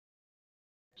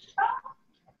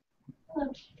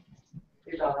Hello.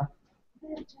 Hey, Donna.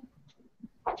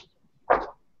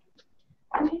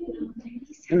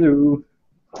 Hello.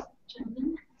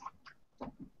 Gentlemen.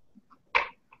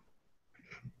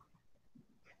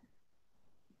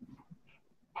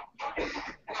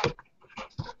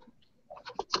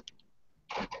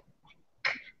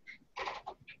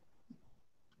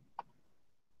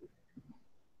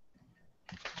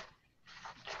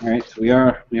 All right, so we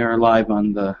are live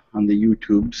on the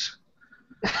YouTubes.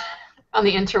 On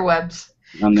the interwebs.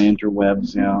 On the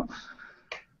interwebs, yeah.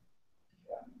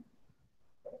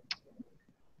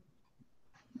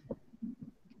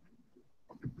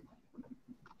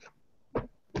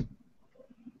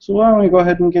 So why don't we go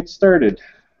ahead and get started?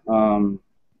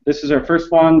 This is our first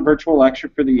virtual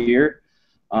lecture for the year.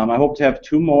 I hope to have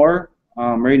 2 more.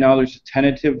 Right now there's a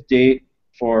tentative date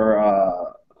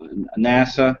for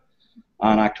NASA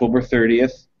on October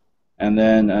 30th, and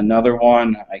then another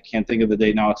one, I can't think of the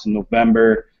date now, it's in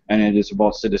November, and it is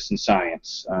about citizen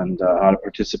science and how to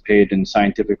participate in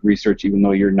scientific research even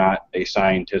though you're not a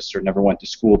scientist or never went to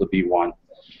school to be one,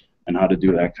 and how to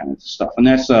do that kind of stuff. And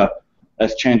that's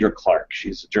Chandra Clark.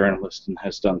 She's a journalist and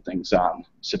has done things on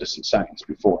citizen science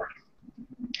before.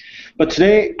 But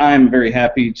today I'm very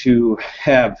happy to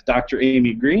have Dr.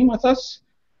 Amy Green with us.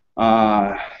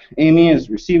 Amy has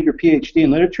received her PhD in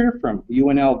literature from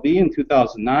UNLV in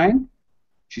 2009.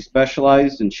 She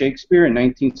specialized in Shakespeare and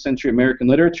 19th century American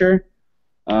literature.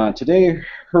 Today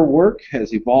her work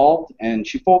has evolved and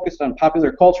she focused on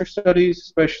popular culture studies,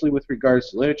 especially with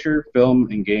regards to literature, film,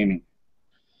 and gaming.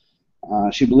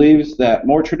 She believes that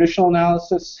more traditional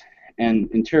analysis and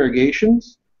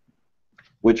interrogations,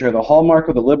 which are the hallmark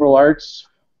of the liberal arts,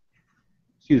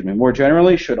 more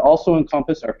generally, should also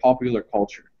encompass our popular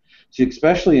culture. She's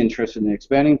especially interested in the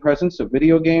expanding presence of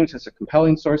video games as a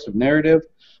compelling source of narrative,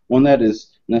 one that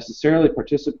is necessarily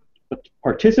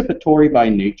participatory by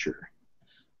nature.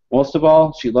 Most of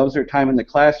all, she loves her time in the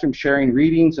classroom sharing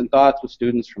readings and thoughts with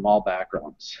students from all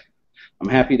backgrounds. I'm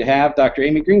happy to have Dr.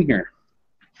 Amy Green here.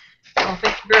 Well,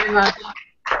 thank you very much.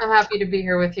 I'm happy to be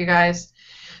here with you guys.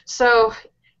 So,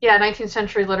 yeah, 19th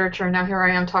century literature. Now here I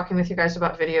am talking with you guys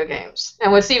about video games.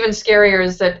 And what's even scarier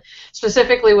is that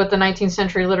specifically with the 19th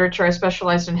century literature, I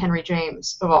specialized in Henry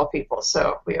James, of all people.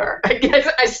 So we are, I guess,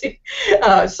 I see.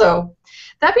 So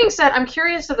that being said, I'm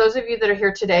curious of those of you that are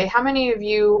here today, how many of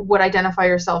you would identify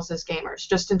yourselves as gamers,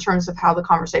 just in terms of how the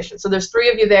conversation? So there's 3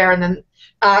 of you there, and then,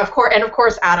 of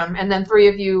course, Adam, and then 3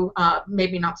 of you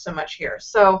maybe not so much here.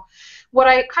 So what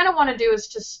I kind of want to do is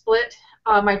to split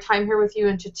my time here with you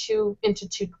into two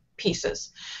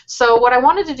pieces. So what I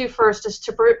wanted to do first is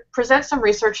to present some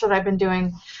research that I've been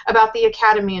doing about the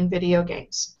academy in video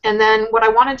games. And then what I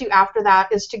want to do after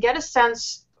that is to get a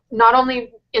sense, not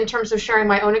only in terms of sharing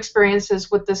my own experiences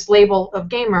with this label of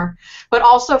gamer, but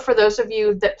also for those of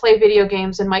you that play video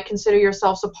games and might consider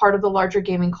yourselves a part of the larger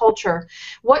gaming culture,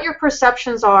 what your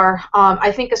perceptions are.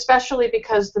 I think especially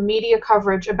because the media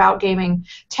coverage about gaming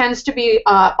tends to be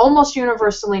almost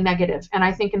universally negative, and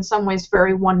I think in some ways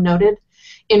very one-noted,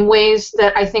 in ways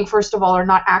that I think, first of all, are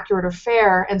not accurate or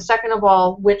fair, and second of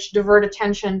all, which divert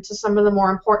attention to some of the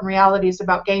more important realities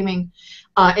about gaming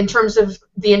in terms of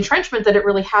the entrenchment that it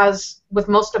really has with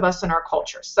most of us in our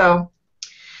culture. So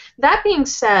that being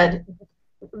said,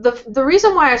 the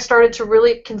reason why I started to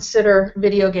really consider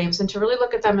video games and to really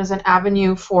look at them as an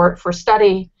avenue for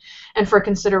study and for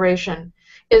consideration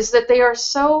is that they're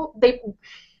so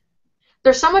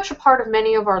much a part of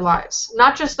many of our lives.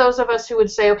 Not just those of us who would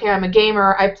say, okay, I'm a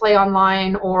gamer, I play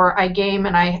online, or I game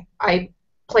and I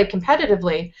play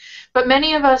competitively, but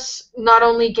many of us not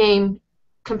only game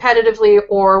competitively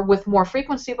or with more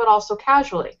frequency, but also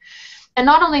casually. And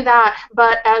not only that,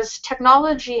 but as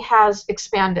technology has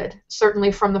expanded,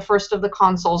 certainly from the first of the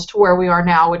consoles to where we are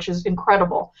now, which is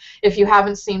incredible. If you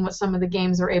haven't seen what some of the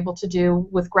games are able to do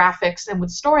with graphics and with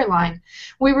storyline,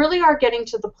 we really are getting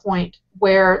to the point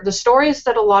where the stories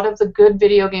that a lot of the good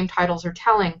video game titles are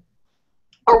telling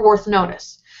are worth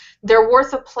notice. They're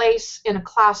worth a place in a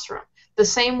classroom. The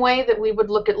same way that we would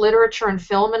look at literature and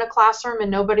film in a classroom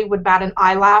and nobody would bat an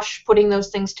eyelash putting those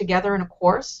things together in a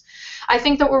course, I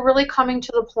think that we're really coming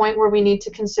to the point where we need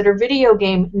to consider video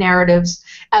game narratives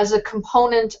as a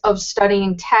component of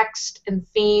studying text and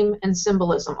theme and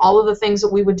symbolism, all of the things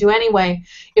that we would do anyway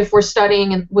if we're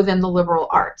studying within the liberal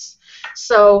arts.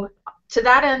 So to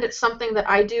that end, it's something that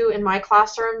I do in my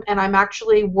classroom, and I'm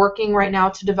actually working right now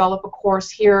to develop a course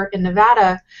here in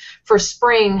Nevada for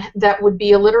spring that would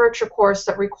be a literature course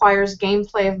that requires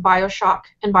gameplay of BioShock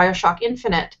and BioShock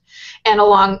Infinite, and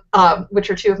which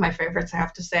are 2 of my favorites, I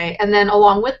have to say. And then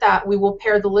along with that, we will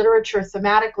pair the literature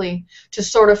thematically to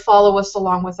sort of follow us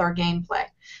along with our gameplay.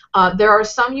 There are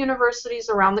some universities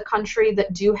around the country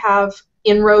that do have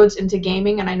inroads into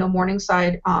gaming, and I know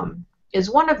Morningside is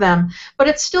one of them, but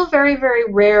it's still very, very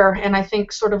rare, and I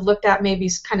think sort of looked at maybe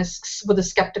kind of with a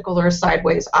skeptical or a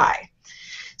sideways eye.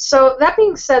 So that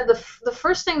being said, the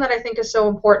first thing that I think is so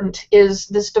important is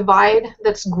this divide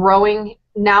that's growing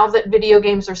now that video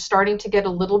games are starting to get a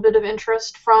little bit of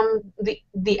interest from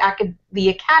the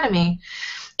academy,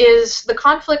 is the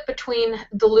conflict between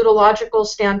the ludological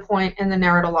standpoint and the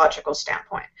narratological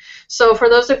standpoint. So for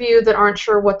those of you that aren't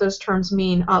sure what those terms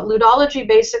mean, ludology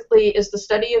basically is the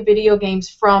study of video games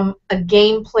from a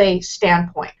gameplay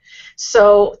standpoint.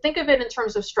 So think of it in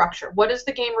terms of structure. What is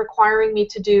the game requiring me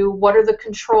to do? What are the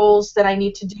controls that I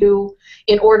need to do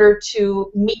in order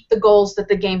to meet the goals that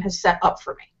the game has set up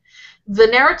for me? The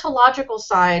narratological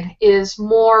side is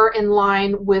more in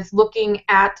line with looking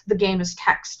at the game as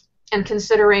text and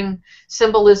considering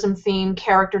symbolism, theme,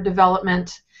 character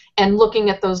development, and looking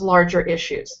at those larger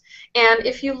issues. And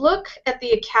if you look at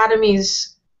the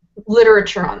Academy's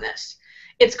literature on this,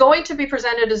 it's going to be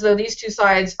presented as though these two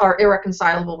sides are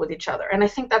irreconcilable with each other, and I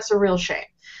think that's a real shame.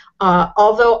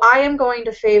 Although I am going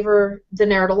to favor the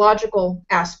narratological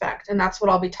aspect, and that's what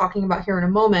I'll be talking about here in a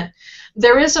moment,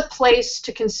 there is a place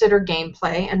to consider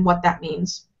gameplay and what that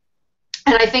means.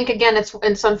 And I think, again,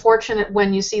 it's unfortunate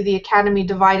when you see the Academy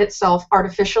divide itself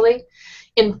artificially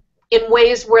in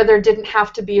ways where there didn't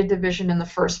have to be a division in the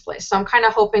first place. So I'm kind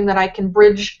of hoping that I can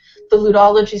bridge the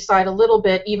ludology side a little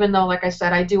bit, even though, like I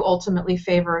said, I do ultimately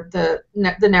favor the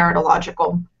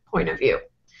narratological point of view.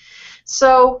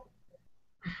 So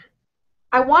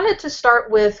I wanted to start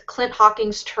with Clint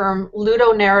Hawking's term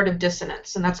ludonarrative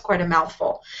dissonance, and that's quite a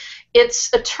mouthful.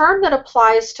 It's a term that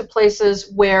applies to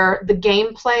places where the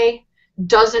gameplay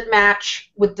doesn't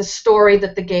match with the story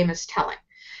that the game is telling.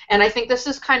 And I think this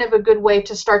is kind of a good way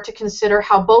to start to consider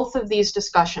how both of these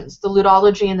discussions, the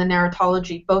ludology and the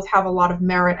narratology, both have a lot of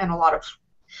merit and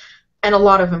a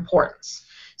lot of importance.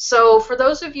 So for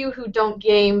those of you who don't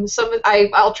game,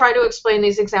 I'll try to explain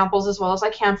these examples as well as I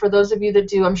can. For those of you that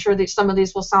do, I'm sure that some of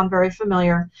these will sound very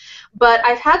familiar. But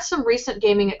I've had some recent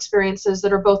gaming experiences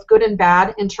that are both good and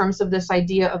bad in terms of this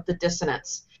idea of the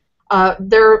dissonance.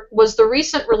 There was the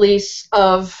recent release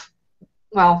of,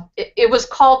 well, it was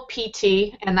called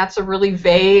PT, and that's a really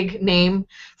vague name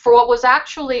for what was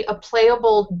actually a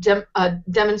playable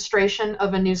demonstration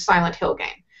of a new Silent Hill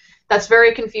game. That's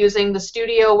very confusing. The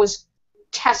studio was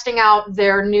testing out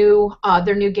their new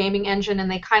gaming engine,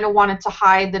 and they kind of wanted to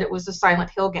hide that it was a Silent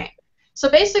Hill game. So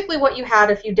basically what you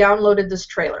had if you downloaded this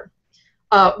trailer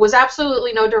was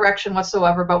absolutely no direction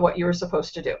whatsoever about what you were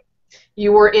supposed to do.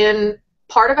 You were in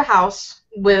part of a house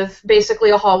with basically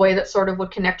a hallway that sort of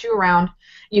would connect you around.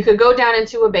 You could go down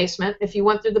into a basement. If you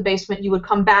went through the basement, you would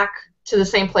come back to the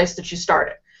same place that you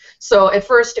started. So at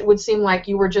first it would seem like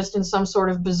you were just in some sort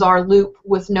of bizarre loop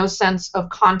with no sense of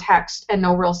context and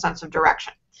no real sense of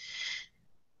direction.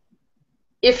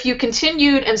 If you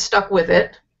continued and stuck with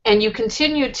it, and you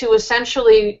continued to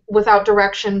essentially, without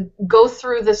direction, go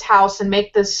through this house and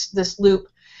make this loop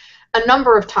a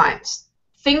number of times,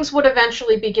 things would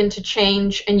eventually begin to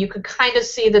change, and you could kind of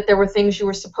see that there were things you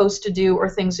were supposed to do or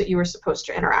things that you were supposed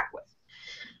to interact with.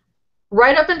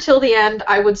 Right up until the end,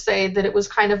 I would say that it was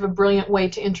kind of a brilliant way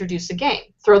to introduce a game.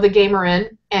 Throw the gamer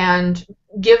in and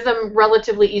give them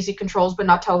relatively easy controls, but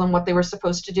not tell them what they were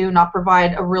supposed to do, not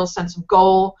provide a real sense of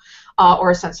goal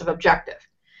or a sense of objective.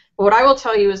 But what I will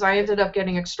tell you is I ended up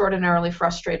getting extraordinarily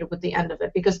frustrated with the end of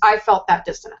it because I felt that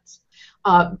dissonance.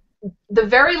 The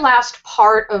very last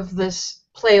part of this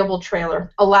playable trailer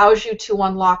allows you to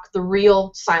unlock the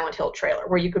real Silent Hill trailer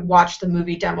where you could watch the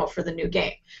movie demo for the new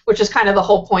game, which is kind of the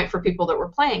whole point for people that were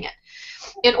playing it.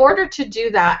 In order to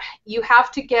do that, you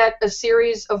have to get a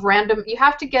series of you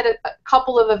have to get a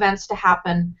couple of events to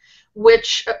happen,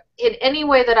 which in any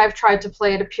way that I've tried to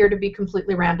play it appear to be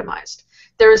completely randomized.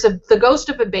 There's the ghost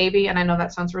of a baby, and I know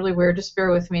that sounds really weird, just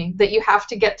bear with me, that you have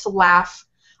to get to laugh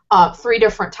 3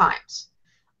 different times.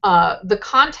 The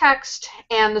context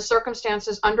and the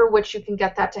circumstances under which you can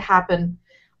get that to happen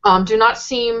do not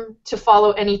seem to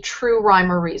follow any true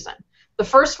rhyme or reason. The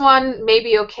first one may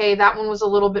be okay. That one was a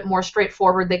little bit more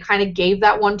straightforward. They kind of gave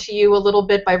that one to you a little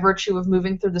bit by virtue of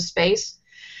moving through the space.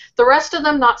 The rest of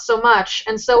them, not so much,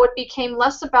 and so it became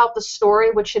less about the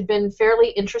story, which had been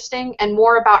fairly interesting, and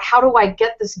more about how do I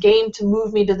get this game to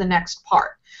move me to the next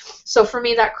part. So for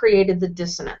me, that created the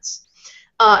dissonance.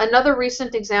 Another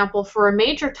recent example for a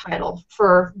major title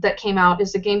that came out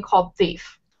is a game called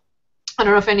Thief. I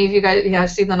don't know if any of you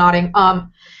guys see the nodding.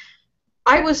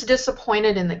 I was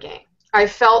disappointed in the game. I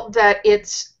felt that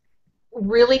its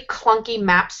really clunky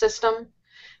map system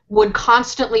would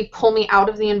constantly pull me out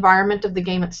of the environment of the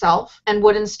game itself and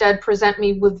would instead present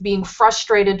me with being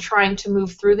frustrated trying to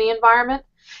move through the environment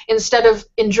instead of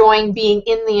enjoying being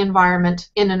in the environment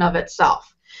in and of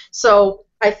itself. So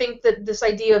I think that this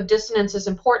idea of dissonance is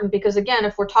important because, again,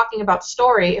 if we're talking about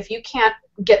story, if you can't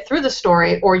get through the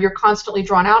story or you're constantly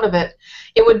drawn out of it,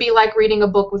 it would be like reading a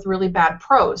book with really bad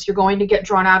prose. You're going to get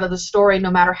drawn out of the story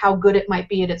no matter how good it might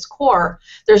be at its core.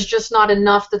 There's just not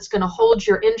enough that's going to hold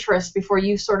your interest before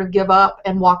you sort of give up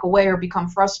and walk away or become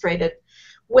frustrated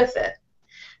with it.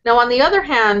 Now, on the other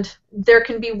hand, there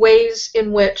can be ways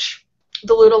in which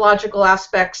the ludological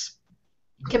aspects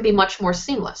can be much more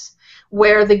seamless,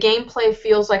 where the gameplay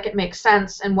feels like it makes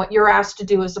sense and what you're asked to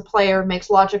do as a player makes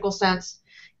logical sense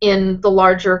in the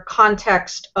larger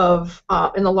context of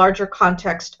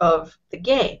the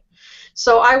game.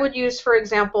 So I would use, for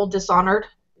example, Dishonored,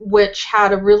 which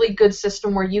had a really good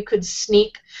system where you could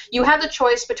sneak. You had the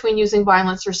choice between using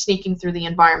violence or sneaking through the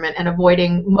environment and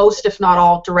avoiding most, if not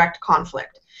all, direct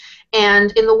conflict.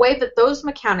 And in the way that those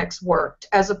mechanics worked,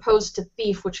 as opposed to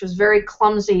Thief, which was very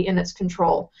clumsy in its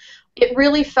control, it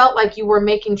really felt like you were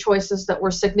making choices that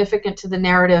were significant to the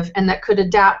narrative and that could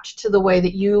adapt to the way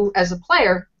that you, as a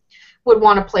player, would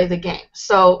want to play the game.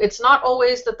 So it's not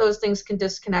always that those things can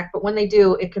disconnect, but when they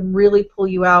do, it can really pull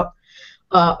you out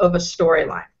of a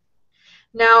storyline.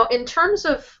 Now, in terms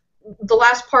of the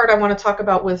last part I want to talk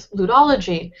about with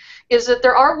ludology is that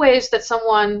there are ways that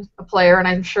someone, a player, and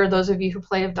I'm sure those of you who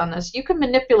play have done this, you can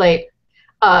manipulate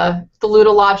the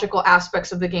ludological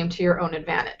aspects of the game to your own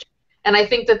advantage. And I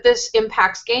think that this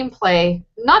impacts gameplay,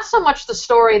 not so much the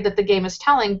story that the game is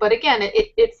telling, but again,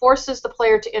 it forces the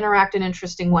player to interact in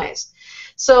interesting ways.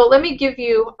 So let me give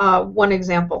you one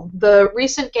example. The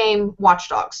recent game, Watch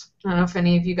Dogs. I don't know if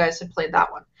any of you guys had played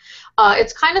that one.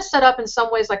 It's kind of set up in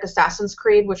some ways like Assassin's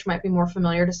Creed, which might be more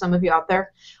familiar to some of you out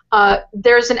there.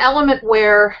 There's an element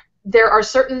where there are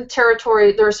certain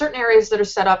areas that are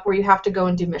set up where you have to go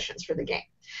and do missions for the game.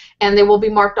 And they will be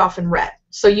marked off in red.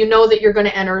 So you know that you're going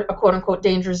to enter a quote-unquote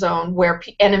danger zone where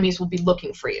enemies will be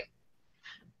looking for you.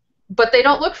 But they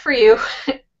don't look for you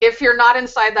if you're not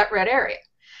inside that red area.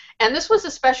 And this was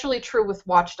especially true with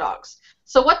Watch Dogs.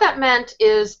 So what that meant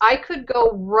is I could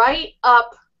go right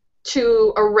up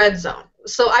to a red zone.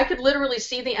 So I could literally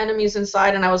see the enemies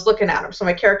inside and I was looking at them. So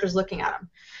my character's looking at them.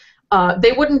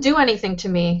 They wouldn't do anything to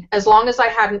me as long as I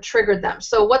hadn't triggered them.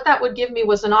 So what that would give me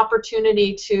was an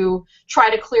opportunity to try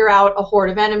to clear out a horde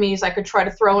of enemies. I could try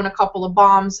to throw in a couple of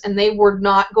bombs, and they were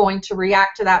not going to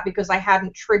react to that because I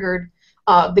hadn't triggered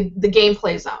the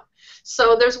gameplay zone.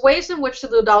 So there's ways in which the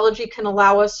ludology can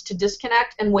allow us to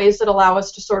disconnect and ways that allow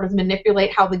us to sort of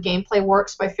manipulate how the gameplay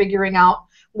works by figuring out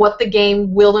what the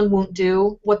game will and won't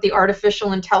do, what the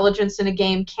artificial intelligence in a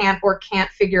game can or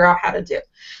can't figure out how to do.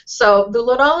 So the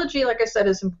ludology, like I said,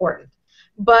 is important.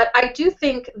 But I do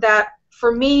think that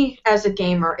for me as a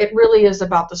gamer, it really is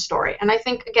about the story. And I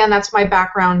think, again, that's my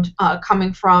background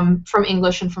coming from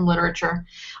English and from literature,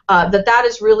 that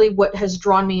is really what has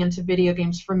drawn me into video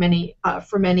games for many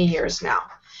years now.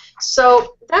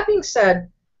 So that being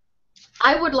said,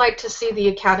 I would like to see the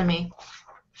Academy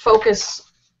focus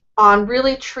on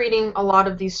really treating a lot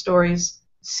of these stories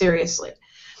seriously.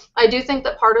 I do think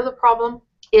that part of the problem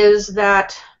is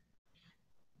that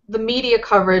the media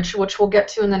coverage, which we'll get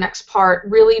to in the next part,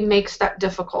 really makes that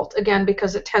difficult, again,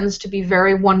 because it tends to be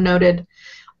very one-noted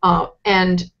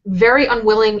and very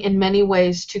unwilling in many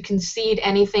ways to concede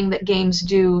anything that games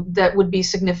do that would be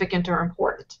significant or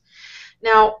important.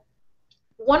 Now,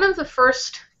 one of the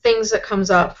first things that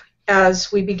comes up as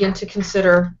we begin to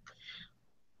consider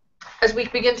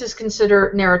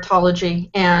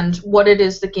narratology and what it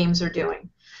is that games are doing.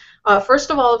 First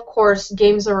of all, of course,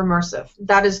 games are immersive.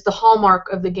 That is the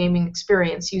hallmark of the gaming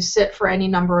experience. You sit for any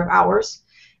number of hours.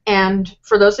 And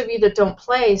for those of you that don't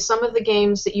play, some of the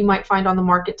games that you might find on the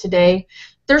market today,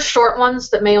 there's short ones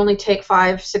that may only take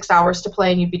 5-6 hours to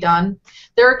play and you'd be done.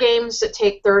 There are games that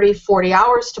take 30-40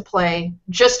 hours to play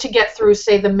just to get through,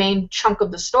 say, the main chunk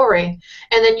of the story,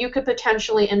 and then you could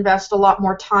potentially invest a lot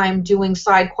more time doing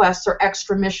side quests or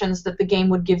extra missions that the game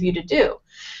would give you to do.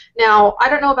 Now, I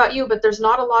don't know about you, but there's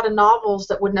not a lot of novels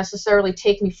that would necessarily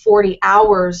take me 40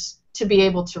 hours to be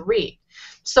able to read.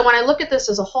 So when I look at this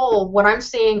as a whole, what I'm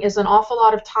seeing is an awful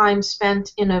lot of time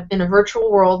spent in a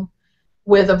virtual world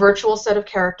with a virtual set of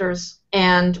characters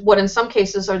and what in some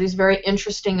cases are these very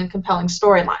interesting and compelling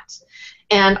storylines.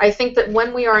 And I think that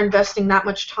when we are investing that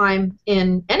much time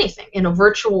in anything, in a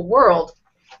virtual world,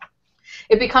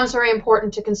 it becomes very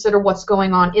important to consider what's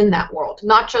going on in that world.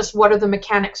 Not just what are the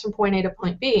mechanics from point A to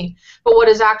point B, but what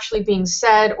is actually being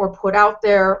said or put out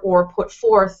there or put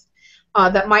forth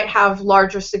that might have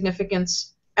larger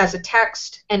significance as a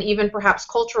text, and even perhaps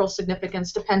cultural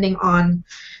significance depending on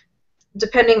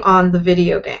the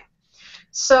video game.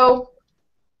 So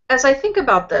as I think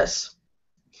about this,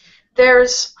 there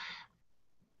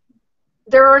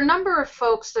are a number of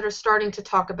folks that are starting to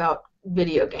talk about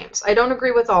video games. I don't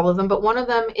agree with all of them, but one of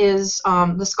them is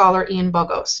the scholar Ian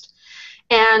Bogost.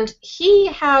 And he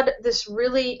had this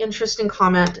really interesting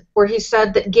comment where he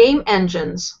said that game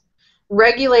engines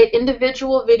regulate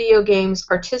individual video games'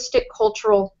 artistic,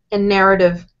 cultural, and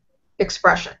narrative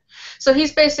expression. So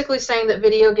he's basically saying that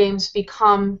video games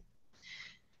become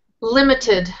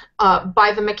limited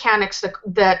by the mechanics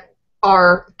that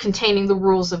are containing the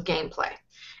rules of gameplay.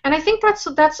 And I think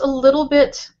that's a little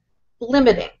bit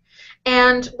limiting.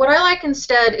 And what I like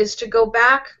instead is to go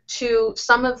back to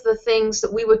some of the things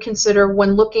that we would consider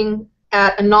when looking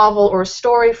at a novel or a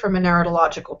story from a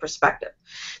narratological perspective.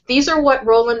 These are what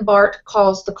Roland Barthes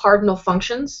calls the cardinal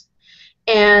functions,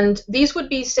 and these would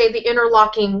be, say, the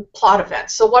interlocking plot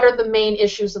events. So what are the main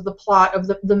issues of the plot, of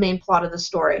the main plot of the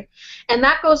story? And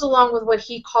that goes along with what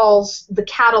he calls the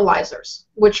catalyzers,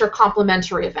 which are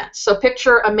complementary events. So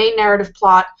picture a main narrative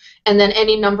plot and then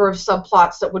any number of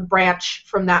subplots that would branch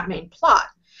from that main plot.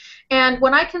 And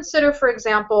when I consider, for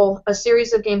example, a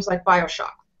series of games like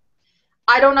BioShock,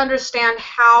 I don't understand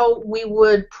how we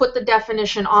would put the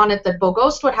definition on it that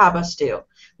Bogost would have us do,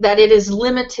 that it is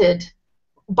limited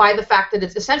by the fact that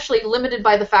it's essentially limited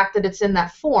by the fact that it's in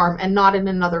that form and not in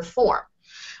another form.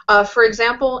 For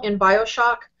example, in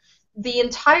BioShock, the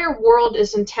entire world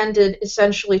is intended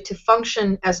essentially to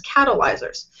function as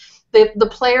catalyzers. The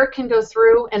player can go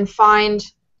through and find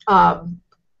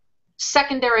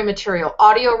secondary material,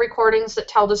 audio recordings that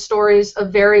tell the stories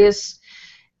of various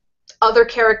other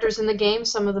characters in the game,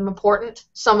 some of them important,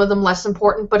 some of them less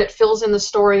important, but it fills in the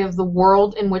story of the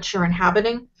world in which you're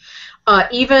inhabiting.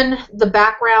 Even the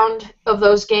background of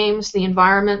those games, the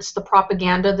environments, the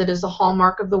propaganda that is a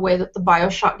hallmark of the way that the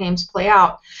BioShock games play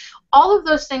out, all of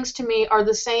those things to me are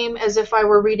the same as if I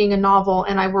were reading a novel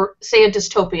and I were, say, a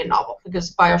dystopian novel,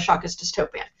 because BioShock is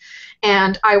dystopian,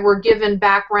 and I were given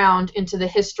background into the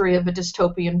history of a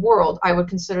dystopian world. I would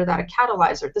consider that a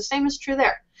catalyzer. The same is true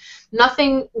there.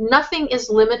 Nothing is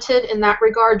limited in that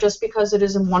regard just because it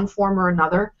is in one form or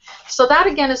another. So that,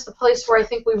 again, is the place where I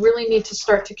think we really need to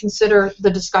start to consider the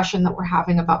discussion that we're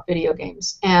having about video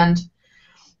games. And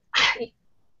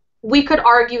we could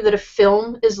argue that a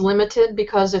film is limited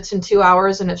because it's in 2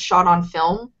 hours and it's shot on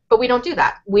film, but we don't do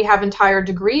that. We have entire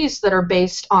degrees that are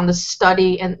based on the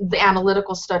study and the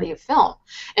analytical study of film.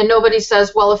 And nobody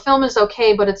says, well, a film is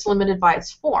okay, but it's limited by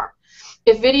its form.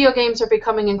 If video games are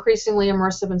becoming increasingly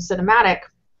immersive and cinematic,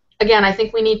 again, I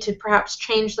think we need to perhaps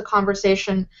change the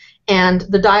conversation and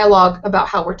the dialogue about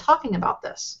how we're talking about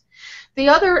this. The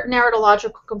other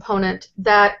narratological component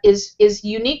that is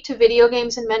unique to video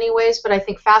games in many ways, but I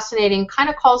think fascinating, kind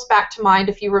of calls back to mind,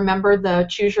 if you remember the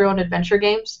Choose Your Own Adventure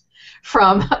games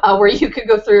from where you could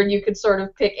go through and you could sort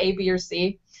of pick A, B, or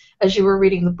C as you were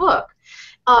reading the book.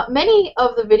 Many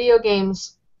of the video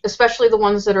games, especially the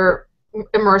ones that are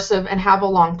immersive and have a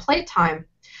long play time,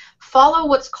 follow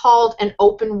what's called an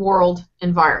open world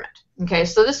environment. Okay,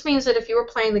 so this means that if you were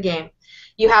playing the game,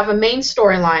 you have a main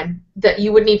storyline that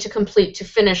you would need to complete to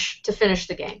finish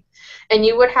the game, and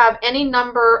you would have any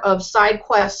number of side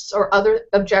quests or other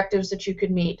objectives that you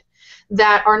could meet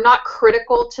that are not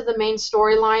critical to the main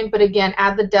storyline, but again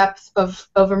add the depth of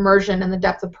immersion and the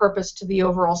depth of purpose to the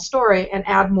overall story and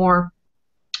add more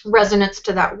resonance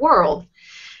to that world.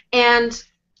 And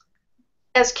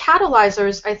as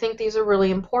catalyzers, I think these are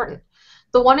really important.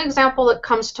 The one example that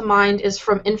comes to mind is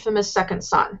from Infamous Second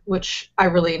Son, which I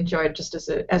really enjoyed just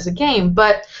as a game.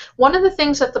 But one of the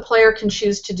things that the player can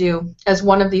choose to do as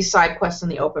one of these side quests in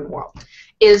the open world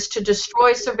is to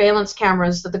destroy surveillance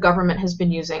cameras that the government has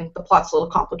been using. The plot's a little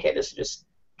complicated, so just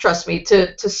trust me,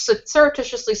 to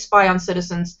surreptitiously spy on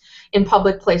citizens in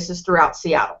public places throughout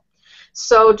Seattle.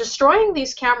 So destroying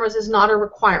these cameras is not a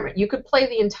requirement. You could play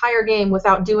the entire game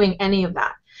without doing any of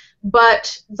that.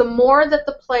 But the more that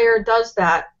the player does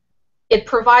that, it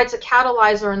provides a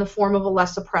catalyzer in the form of a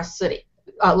less oppressed city.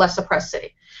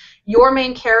 Your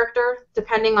main character,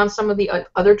 depending on some of the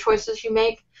other choices you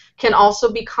make, can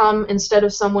also become, instead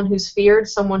of someone who's feared,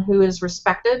 someone who is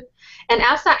respected. And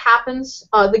as that happens,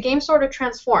 the game sort of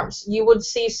transforms. You would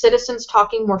see citizens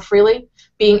talking more freely,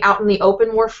 being out in the open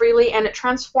more freely, and it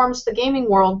transforms the gaming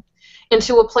world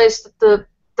into a place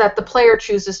that the player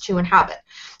chooses to inhabit.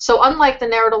 So unlike the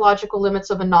narratological limits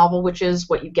of a novel, which is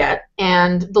what you get,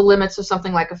 and the limits of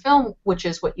something like a film, which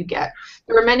is what you get,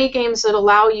 there are many games that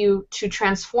allow you to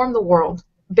transform the world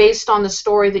based on the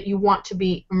story that you want to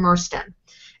be immersed in.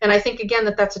 And I think, again,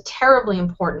 that that's a terribly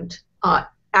important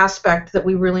aspect that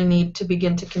we really need to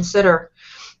begin to consider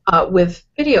with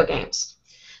video games.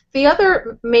 The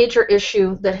other major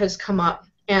issue that has come up,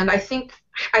 and I think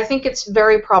it's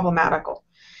very problematical,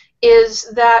 is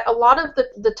that a lot of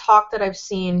the talk that I've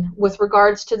seen with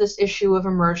regards to this issue of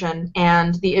immersion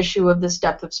and the issue of this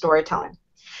depth of storytelling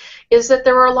is that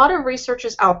there are a lot of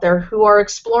researchers out there who are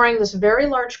exploring this very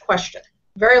large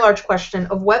question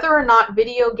of whether or not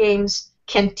video games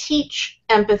can teach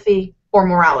empathy or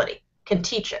morality, can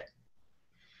teach it.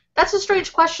 That's a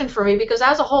strange question for me because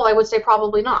as a whole I would say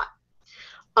probably not.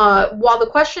 While the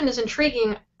question is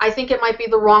intriguing, I think it might be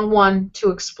the wrong one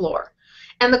to explore.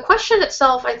 And the question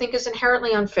itself, I think, is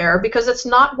inherently unfair because it's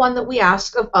not one that we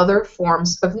ask of other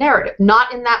forms of narrative.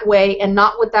 Not in that way and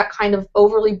not with that kind of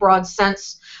overly broad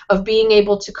sense of being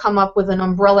able to come up with an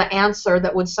umbrella answer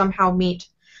that would somehow meet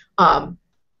the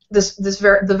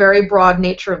very broad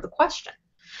nature of the question.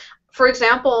 For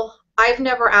example, I've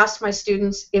never asked my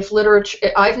students if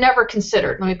literature, I've never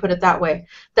considered, let me put it that way,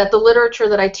 that the literature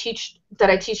that I teach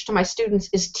to my students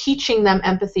is teaching them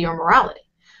empathy or morality.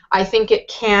 I think it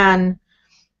can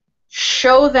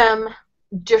show them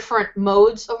different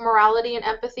modes of morality and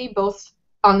empathy, both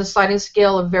on the sliding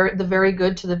scale of the very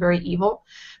good to the very evil,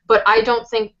 but I don't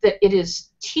think that it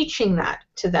is teaching that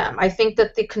to them. I think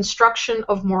that the construction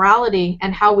of morality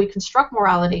and how we construct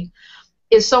morality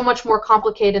is so much more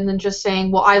complicated than just saying,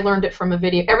 well, I learned it from a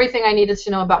video. Everything I needed to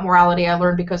know about morality I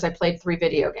learned because I played 3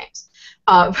 video games.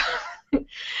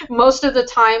 Most of the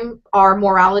time, our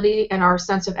morality and our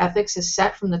sense of ethics is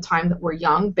set from the time that we're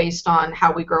young based on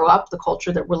how we grow up, the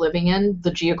culture that we're living in,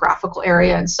 the geographical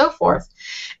area, and so forth.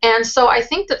 And so I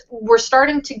think that we're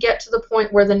starting to get to the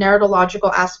point where the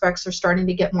narratological aspects are starting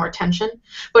to get more attention,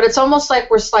 but it's almost like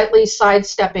we're slightly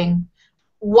sidestepping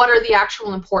what are the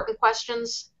actual important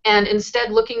questions, and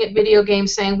instead looking at video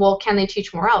games saying, well, can they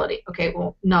teach morality? Okay,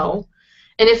 well, no.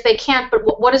 And if they can't, but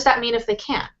what does that mean if they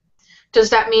can't?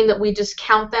 Does that mean that we just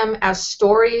count them as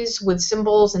stories with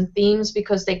symbols and themes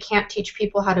because they can't teach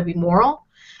people how to be moral?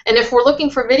 And if we're looking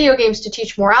for video games to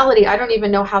teach morality, I don't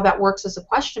even know how that works as a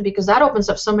question because that opens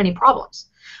up so many problems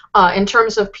in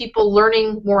terms of people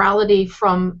learning morality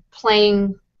from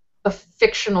playing a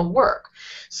fictional work.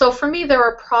 So for me, there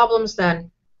are problems then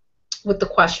with the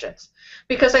questions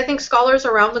because I think scholars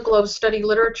around the globe study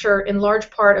literature in large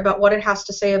part about what it has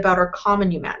to say about our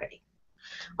common humanity.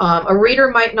 A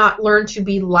reader might not learn to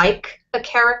be like a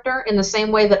character in the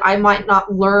same way that I might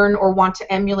not learn or want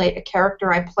to emulate a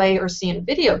character I play or see in a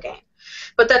video game.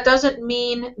 But that doesn't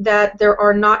mean that there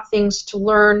are not things to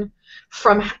learn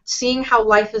from seeing how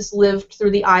life is lived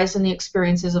through the eyes and the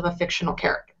experiences of a fictional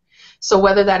character. So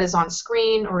whether that is on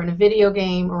screen or in a video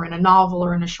game or in a novel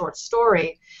or in a short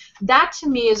story, that to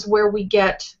me is where we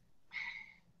get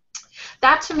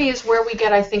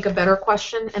I think, a better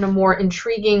question and a more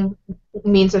intriguing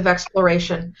means of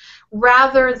exploration,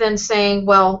 rather than saying,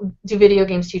 well, do video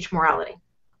games teach morality?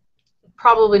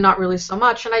 Probably not really so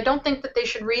much, and I don't think that they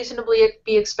should reasonably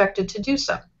be expected to do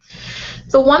so.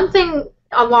 The one thing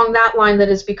along that line that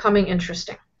is becoming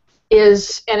interesting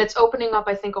is, and it's opening up,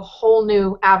 I think, a whole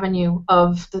new avenue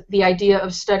of the idea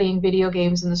of studying video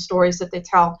games and the stories that they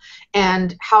tell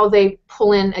and how they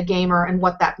pull in a gamer and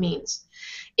what that means.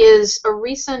 There's a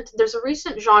recent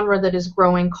genre that is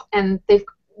growing, and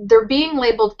they're being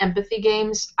labeled empathy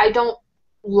games. I don't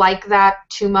like that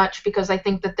too much because I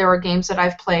think that there are games that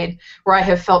I've played where I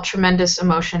have felt tremendous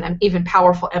emotion and even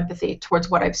powerful empathy towards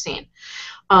what I've seen.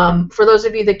 For those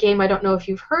of you that game, I don't know if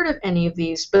you've heard of any of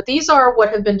these, but these are what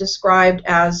have been described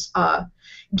as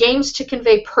games to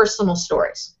convey personal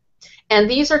stories. And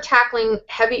these are tackling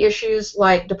heavy issues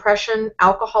like depression,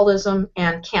 alcoholism,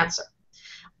 and cancer.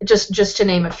 Just to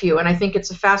name a few, and I think it's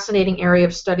a fascinating area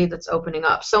of study that's opening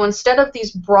up. So instead of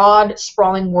these broad,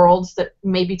 sprawling worlds that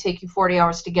maybe take you 40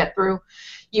 hours to get through,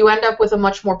 you end up with a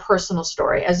much more personal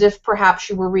story, as if perhaps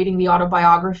you were reading the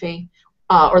autobiography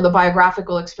or the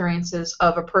biographical experiences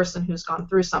of a person who's gone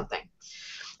through something.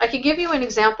 I could give you an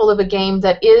example of a game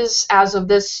that is, as of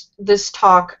this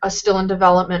talk, still in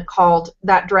development called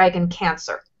That Dragon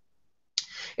Cancer.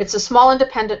 It's a small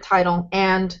independent title,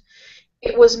 and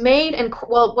it was made, and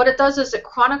well, what it does is it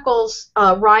chronicles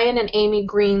Ryan and Amy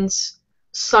Green's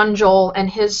son Joel and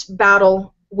his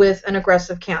battle with an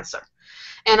aggressive cancer.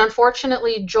 And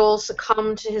unfortunately, Joel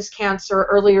succumbed to his cancer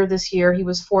earlier this year. He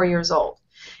was 4 years old.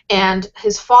 And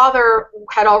his father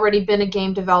had already been a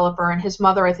game developer, and his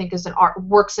mother, I think, is an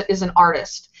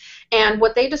artist. And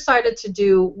what they decided to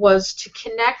do was to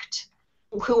connect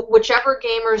whichever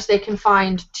gamers they can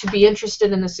find to be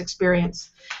interested in this experience,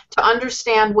 to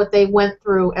understand what they went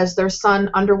through as their son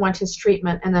underwent his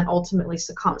treatment and then ultimately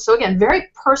succumbed. So again, very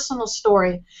personal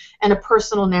story and a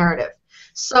personal narrative.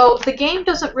 So the game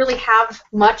doesn't really have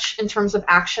much in terms of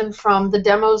action from the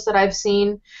demos that I've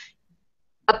seen.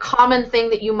 A common thing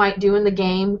that you might do in the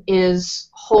game is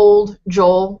hold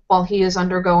Joel while he is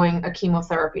undergoing a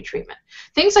chemotherapy treatment.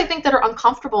 Things I think that are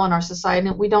uncomfortable in our society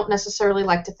and we don't necessarily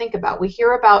like to think about. We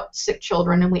hear about sick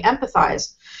children and we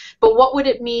empathize, but what would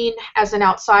it mean as an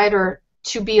outsider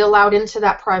to be allowed into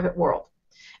that private world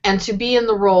and to be in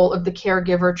the role of the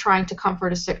caregiver trying to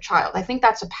comfort a sick child? I think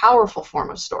that's a powerful form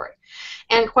of story.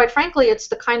 And quite frankly, it's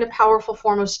the kind of powerful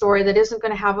form of story that isn't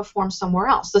going to have a form somewhere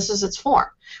else. This is its form,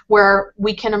 where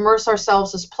we can immerse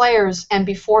ourselves as players and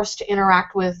be forced to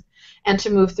interact with and to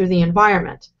move through the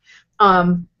environment.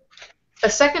 A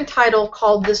second title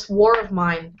called This War of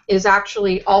Mine is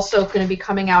actually also going to be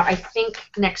coming out, I think,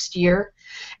 next year.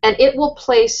 And it will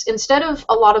place, instead of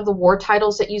a lot of the war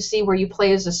titles that you see where you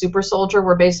play as a super soldier,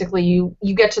 where basically you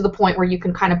get to the point where you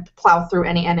can kind of plow through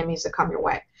any enemies that come your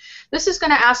way. This is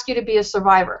going to ask you to be a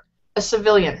survivor, a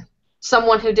civilian,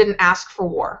 someone who didn't ask for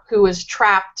war, who is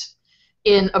trapped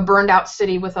in a burned out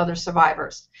city with other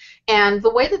survivors. And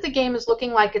the way that the game is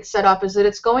looking like it's set up is that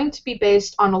it's going to be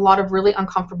based on a lot of really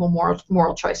uncomfortable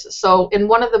moral choices. So in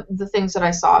one of the things that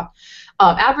I saw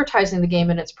advertising the game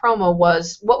in its promo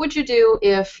was, what would you do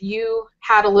if you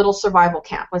had a little survival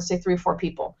camp, let's say 3 or 4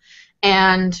 people,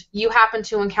 and you happen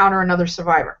to encounter another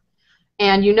survivor?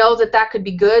 And you know that that could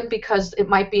be good because it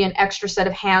might be an extra set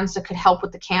of hands that could help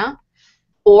with the camp.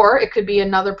 Or it could be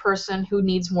another person who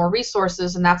needs more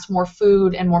resources, and that's more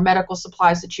food and more medical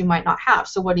supplies that you might not have.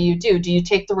 So what do? Do you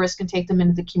take the risk and take them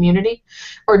into the community,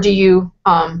 or do you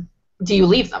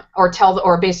leave them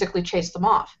or basically chase them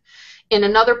off? In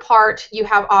another part, you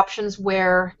have options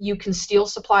where you can steal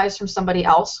supplies from somebody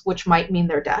else, which might mean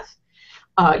their death.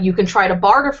 You can try to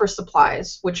barter for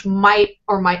supplies, which might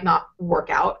or might not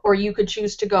work out, or you could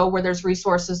choose to go where there's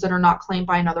resources that are not claimed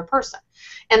by another person.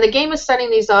 And the game is setting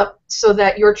these up so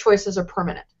that your choices are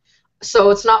permanent.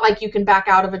 So it's not like you can back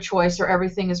out of a choice or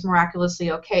everything is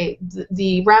miraculously okay.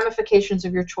 The ramifications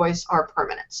of your choice are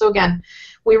permanent. So again,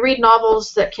 we read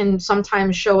novels that can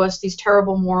sometimes show us these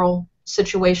terrible moral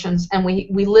situations, and we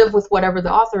live with whatever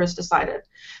the author has decided.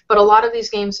 But a lot of these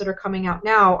games that are coming out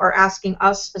now are asking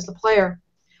us as the player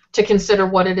to consider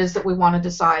what it is that we want to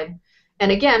decide.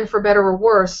 And again, for better or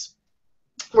worse,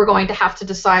 we're going to have to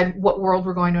decide what world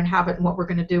we're going to inhabit and what we're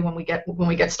going to do when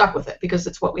we get stuck with it, because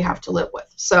it's what we have to live with.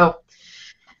 So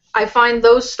I find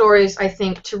those stories, I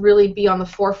think, to really be on the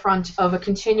forefront of a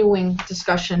continuing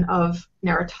discussion of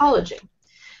narratology.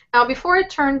 Now, before I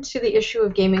turn to the issue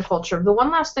of gaming culture, the one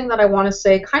last thing that I want to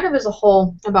say, kind of as a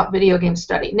whole, about video game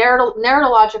study,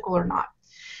 narratological or not,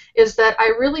 is that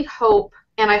I really hope,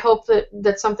 and I hope that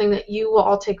that's something that you will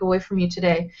all take away from you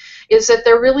today, is that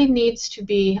there really needs to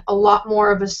be a lot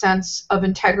more of a sense of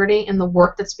integrity in the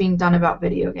work that's being done about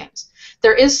video games.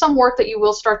 There is some work that you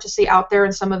will start to see out there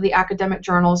in some of the academic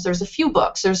journals. There's a few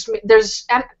books.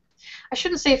 I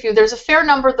shouldn't say a few. There's a fair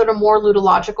number that are more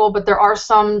ludological, but there are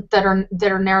some that are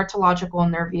narratological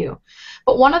in their view.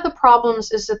 But one of the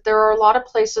problems is that there are a lot of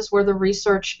places where the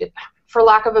research, for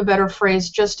lack of a better phrase,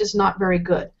 just is not very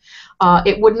good.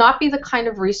 It would not be the kind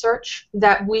of research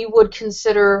that we would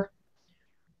consider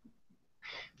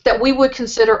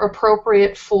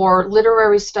appropriate for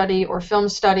literary study or film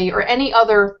study or any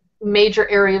other major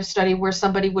area of study where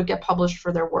somebody would get published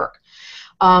for their work.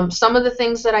 Some of the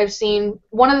things that I've seen,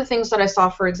 one of the things that I saw,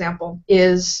 for example,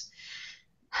 is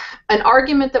an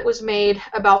argument that was made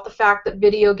about the fact that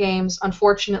video games,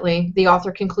 unfortunately, the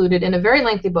author concluded in a very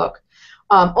lengthy book,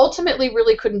 ultimately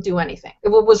really couldn't do anything. It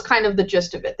was kind of the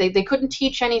gist of it. They couldn't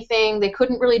teach anything. They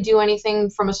couldn't really do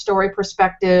anything from a story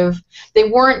perspective. They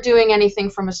weren't doing anything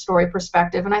from a story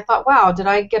perspective. And I thought, wow, did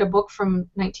I get a book from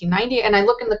 1990? And I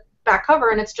look in the back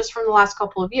cover, and it's just from the last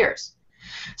couple of years.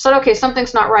 So, okay,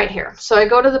 something's not right here. So I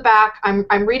go to the back,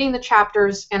 I'm reading the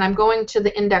chapters, and I'm going to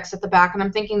the index at the back, and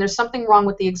I'm thinking there's something wrong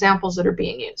with the examples that are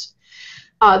being used.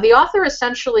 The author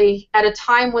essentially, at a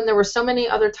time when there were so many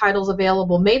other titles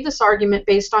available, made this argument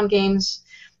based on games,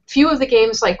 few of the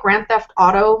games like Grand Theft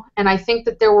Auto, and I think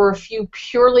that there were a few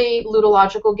purely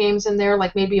ludological games in there,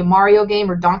 like maybe a Mario game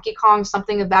or Donkey Kong,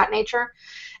 something of that nature.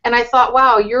 And I thought,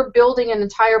 wow, you're building an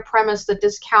entire premise that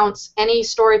discounts any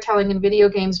storytelling in video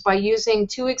games by using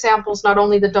two examples not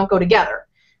only that don't go together,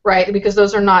 right, because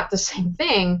those are not the same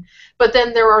thing, but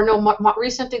then there are no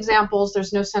recent examples,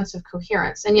 there's no sense of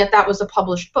coherence, and yet that was a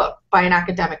published book by an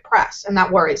academic press, and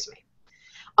that worries me.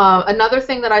 Another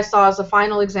thing that I saw as a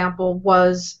final example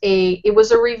was a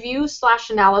review /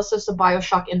 analysis of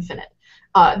BioShock Infinite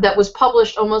that was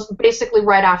published almost basically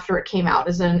right after it came out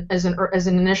as an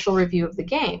initial review of the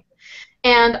game.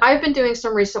 And I've been doing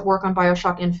some recent work on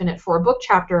BioShock Infinite for a book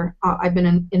chapter I've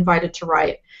been invited to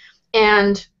write.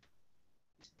 And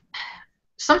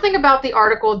something about the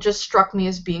article just struck me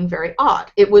as being very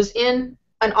odd. It was in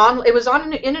an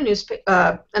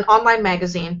online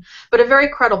magazine, but a very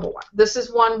credible one. This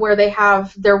is one where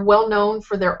they're well known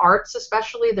for their arts,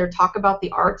 especially their talk about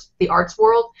the arts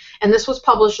world, and this was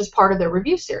published as part of their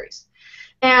review series.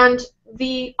 And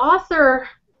the author,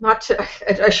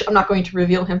 I'm not going to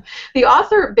reveal him. The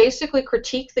author basically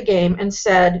critiqued the game and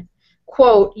said,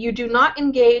 quote, "You do not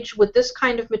engage with this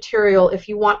kind of material if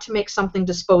you want to make something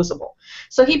disposable."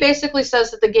 So he basically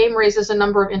says that the game raises a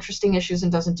number of interesting issues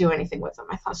and doesn't do anything with them.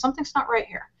 I thought, something's not right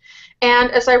here.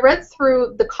 And as I read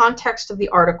through the context of the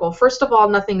article, first of all,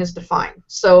 nothing is defined.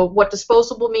 So what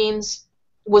disposable means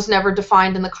was never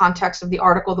defined in the context of the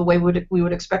article the way we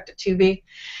would expect it to be.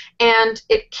 And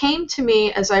it came to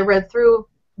me as I read through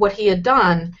what he had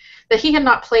done that he had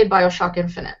not played BioShock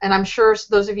Infinite, and I'm sure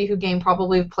those of you who game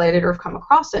probably have played it or have come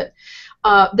across it.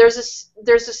 There's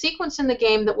a sequence in the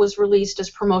game that was released as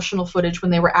promotional footage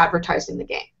when they were advertising the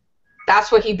game.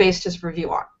 That's what he based his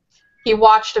review on. He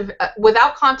watched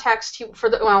without context. For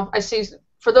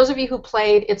those of you who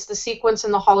played, it's the sequence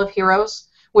in the Hall of Heroes,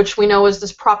 which we know is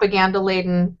this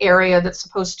propaganda-laden area that's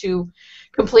supposed to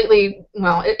completely,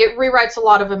 it rewrites a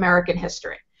lot of American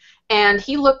history. And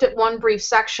he looked at one brief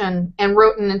section and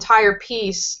wrote an entire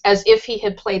piece as if he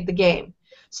had played the game.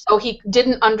 So he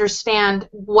didn't understand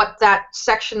what that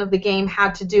section of the game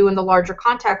had to do in the larger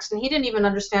context, and he didn't even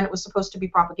understand it was supposed to be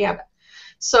propaganda.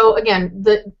 So again,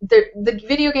 the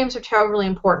video games are terribly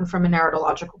important from a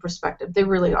narratological perspective. They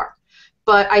really are.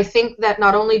 But I think that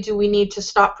not only do we need to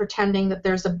stop pretending that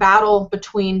there's a battle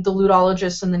between the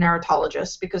ludologists and the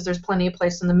narratologists, because there's plenty of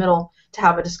place in the middle to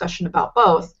have a discussion about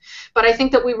both, but I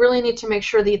think that we really need to make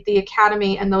sure that the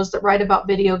Academy and those that write about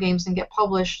video games and get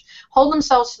published hold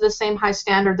themselves to the same high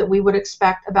standard that we would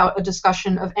expect about a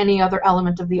discussion of any other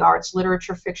element of the arts,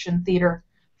 literature, fiction, theater,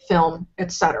 film,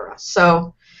 etc.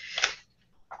 So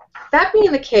that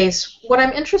being the case, what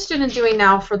I'm interested in doing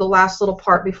now for the last little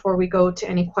part before we go to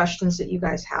any questions that you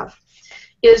guys have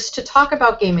is to talk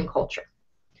about gaming culture.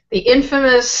 The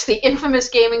infamous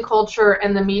gaming culture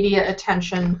and the media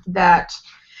attention that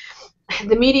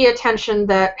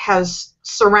has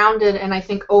surrounded and I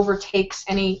think overtakes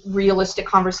any realistic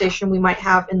conversation we might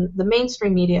have in the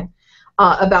mainstream media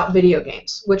about video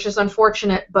games, which is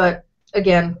unfortunate, but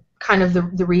again, kind of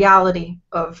the reality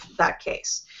of that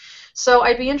case. So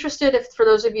I'd be interested, if for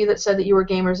those of you that said that you were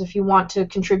gamers, if you want to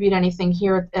contribute anything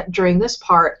here during this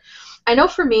part. I know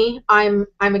for me, I'm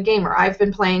a gamer. I've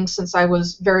been playing since I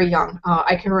was very young.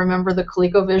 I can remember the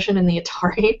ColecoVision and the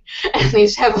Atari and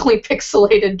these heavily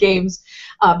pixelated games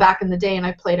back in the day, and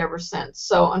I've played ever since.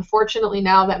 So unfortunately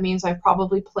now that means I've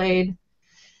probably played,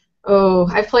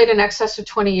 I've played in excess of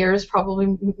 20 years, probably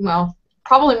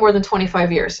more than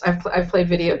 25 years. I've played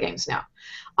video games now.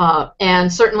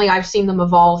 And certainly I've seen them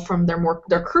evolve from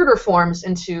their cruder forms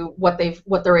into what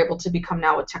they're able to become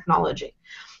now with technology.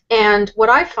 And what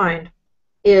I find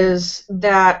is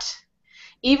that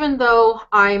even though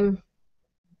I'm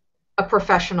a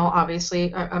professional,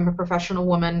 obviously, I'm a professional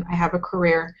woman, I have a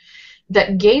career,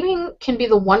 that gaming can be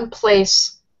the one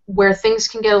place where things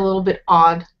can get a little bit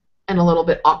odd and a little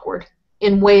bit awkward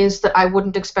in ways that I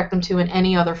wouldn't expect them to in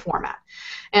any other format.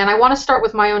 And I want to start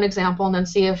with my own example and then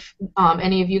see if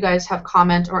any of you guys have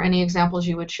comment or any examples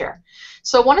you would share.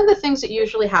 So one of the things that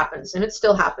usually happens, and it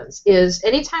still happens, is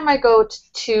anytime I go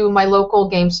to my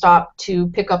local GameStop to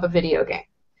pick up a video game,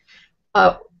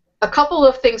 a couple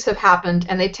of things have happened,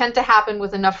 and they tend to happen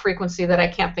with enough frequency that I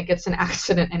can't think it's an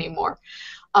accident anymore.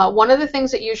 One of the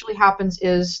things that usually happens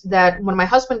is that when my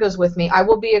husband goes with me, I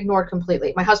will be ignored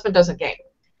completely. My husband doesn't game.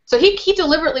 So he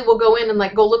deliberately will go in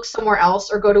and go look somewhere else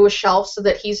or go to a shelf so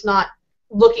that he's not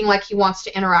looking like he wants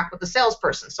to interact with the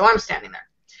salesperson. So I'm standing there.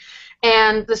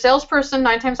 And the salesperson,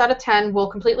 9 times out of 10, will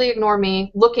completely ignore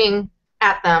me looking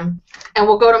at them and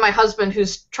will go to my husband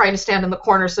who's trying to stand in the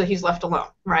corner so he's left alone,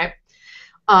 right?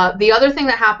 The other thing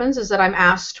that happens is that I'm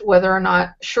asked whether or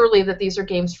not, surely that these are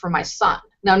games for my son.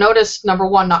 Now notice, number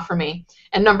one, not for me,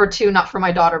 and number two, not for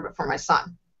my daughter, but for my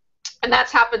son. And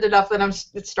that's happened enough that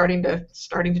it's starting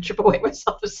to chip away my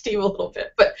self-esteem a little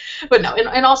bit. But no,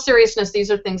 in all seriousness,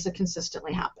 these are things that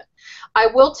consistently happen. I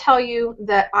will tell you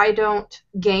that I don't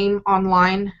game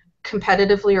online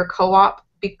competitively or co-op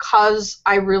because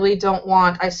I really don't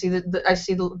want. I see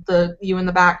the you in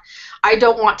the back. I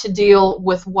don't want to deal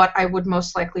with what I would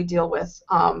most likely deal with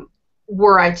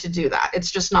were I to do that.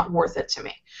 It's just not worth it to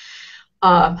me.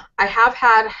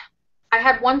 I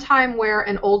had one time where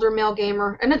an older male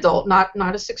gamer, an adult, not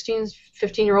a 16,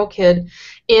 15-year-old kid,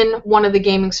 in one of the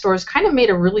gaming stores kind of made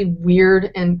a really weird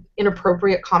and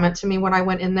inappropriate comment to me when I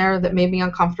went in there that made me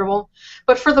uncomfortable.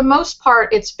 But for the most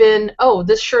part, it's been, oh,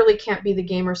 this surely can't be the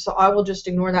gamer, so I will just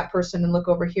ignore that person and look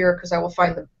over here because I will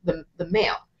find the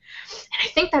male. And I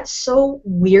think that's so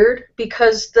weird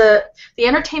because the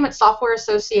Entertainment Software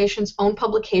Association's own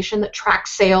publication that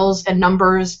tracks sales and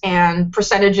numbers and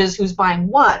percentages, who's buying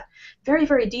what, very,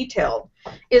 very detailed,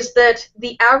 is that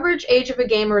the average age of a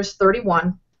gamer is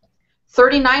 31.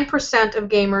 39% of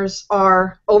gamers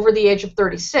are over the age of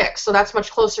 36, so that's much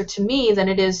closer to me than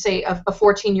it is, say, a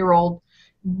 14-year-old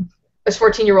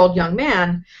young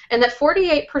man, and that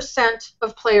 48%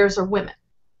 of players are women.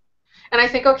 And I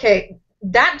think, okay,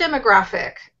 that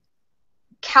demographic,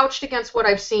 couched against what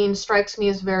I've seen, strikes me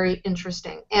as very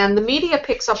interesting. And the media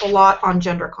picks up a lot on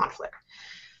gender conflict.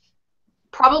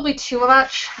 Probably too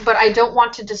much, but I don't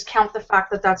want to discount the fact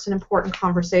that that's an important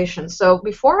conversation. So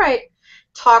before I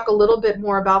talk a little bit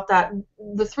more about that,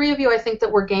 the three of you, I think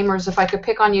that we're gamers, if I could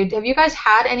pick on you, have you guys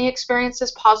had any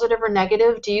experiences, positive or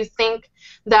negative? Do you think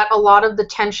that a lot of the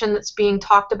tension that's being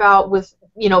talked about with,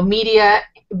 media,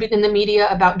 in the media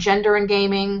about gender and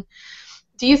gaming,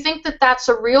 do you think that that's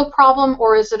a real problem,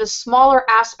 or is it a smaller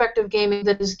aspect of gaming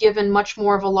that is given much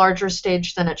more of a larger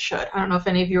stage than it should? I don't know if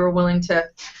any of you are willing to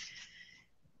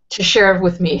share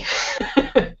with me.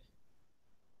 I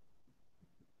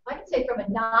can say from a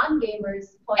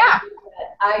non-gamer's point of view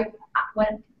that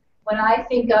when I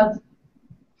think of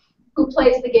who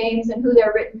plays the games and who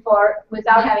they're written for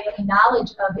without having any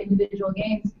knowledge of individual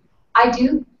games, I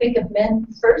do think of men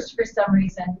first for some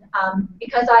reason,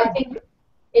 because I think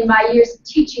in my years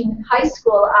teaching high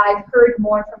school, I've heard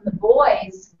more from the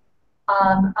boys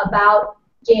about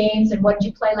games and what did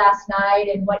you play last night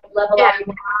and what level are you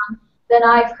on, than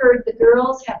I've heard the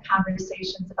girls have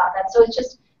conversations about that. So it's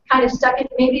just kind of stuck in,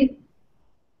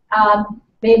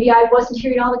 maybe I wasn't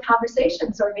hearing all the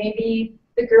conversations, or maybe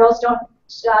the girls don't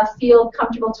feel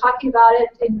comfortable talking about it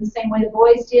in the same way the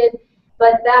boys did.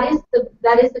 But that is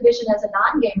the vision as a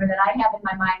non-gamer that I have in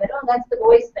my mind, that, oh, that's the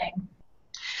boys' thing.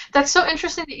 That's so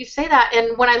interesting that you say that.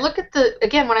 And when I look at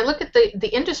the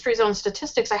industry's own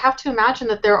statistics, I have to imagine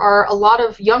that there are a lot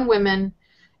of young women,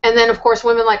 and then, of course,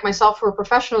 women like myself who are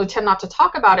professional who tend not to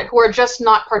talk about it, who are just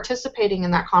not participating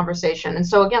in that conversation. And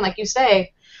so, again, like you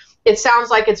say, it sounds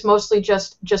like it's mostly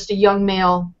just a young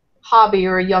male hobby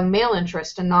or a young male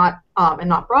interest, and not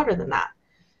broader than that.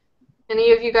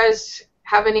 Any of you guys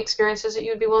have any experiences that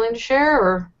you'd be willing to share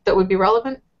or that would be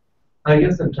relevant? I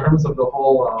guess in terms of the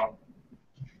whole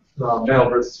male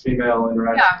versus female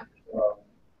interaction,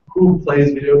 who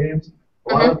plays video games,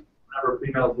 a lot of whenever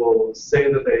females will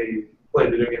say that they play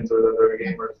video games or that they're a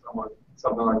gamer or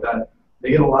something like that,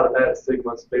 they get a lot of bad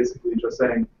stigmas, basically just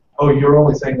saying, oh, you're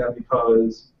only saying that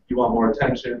because you want more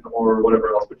attention or whatever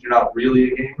else, but you're not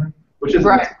really a gamer, which isn't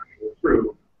necessarily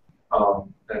true,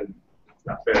 and it's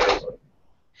not fair. But,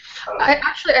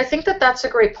 I think that that's a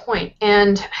great point,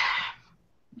 and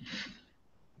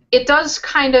it does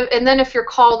kind of, and then if you're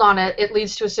called on it, it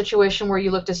leads to a situation where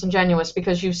you look disingenuous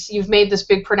because you've made this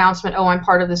big pronouncement, oh, I'm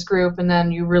part of this group, and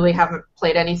then you really haven't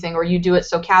played anything, or you do it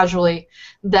so casually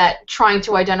that trying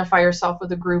to identify yourself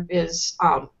with a group is,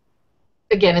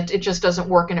 again, it just doesn't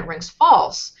work and it rings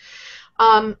false.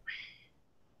 I'm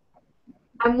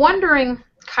wondering,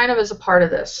 kind of as a part of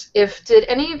this, did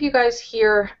any of you guys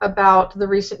hear about the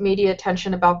recent media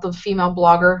attention about the female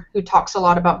blogger who talks a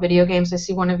lot about video games? I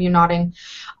see one of you nodding.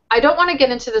 I don't want to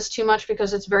get into this too much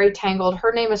because it's very tangled.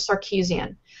 Her name is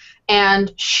Sarkeesian,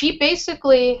 and she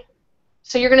basically,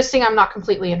 so you're going to see I'm not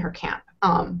completely in her camp.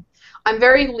 I'm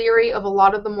very leery of a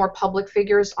lot of the more public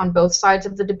figures on both sides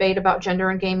of the debate about gender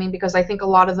and gaming because I think a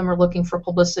lot of them are looking for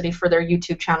publicity for their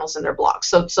YouTube channels and their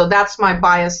blogs. So that's my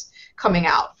bias coming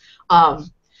out.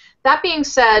 That being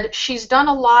said, she's done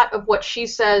a lot of what she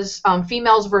says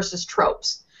females versus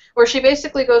tropes, where she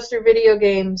basically goes through video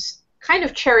games kind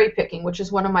of cherry picking, which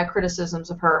is one of my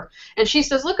criticisms of her. And she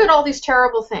says, look at all these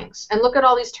terrible things and look at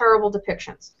all these terrible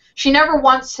depictions. She never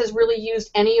once has really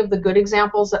used any of the good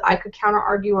examples that I could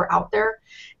counter-argue are out there.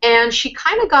 And she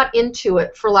kind of got into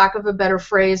it, for lack of a better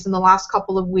phrase, in the last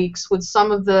couple of weeks with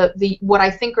some of the what I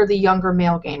think are the younger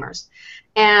male gamers.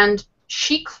 And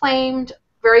she claimed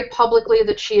very publicly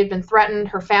that she had been threatened.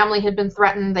 Her family had been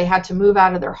threatened. They had to move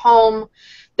out of their home.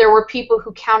 There were people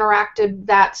who counteracted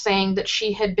that, saying that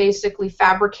she had basically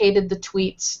fabricated the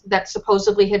tweets that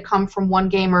supposedly had come from one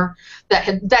gamer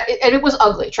and it was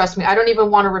ugly, trust me. I don't even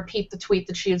want to repeat the tweet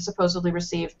that she had supposedly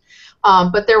received.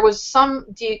 But there was some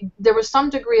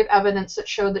degree of evidence that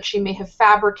showed that she may have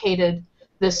fabricated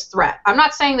this threat. I'm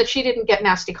not saying that she didn't get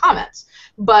nasty comments,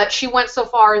 but she went so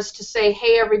far as to say,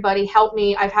 hey, everybody, help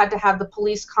me. I've had to have the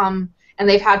police come, and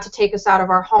they've had to take us out of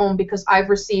our home because I've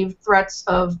received threats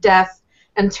of death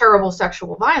and terrible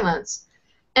sexual violence.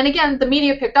 And again, the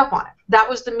media picked up on it. That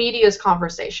was the media's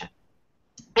conversation.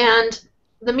 And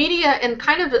the media, and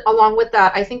kind of along with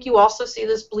that, I think you also see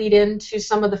this bleed into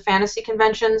some of the fantasy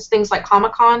conventions. Things like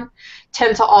Comic-Con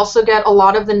tend to also get a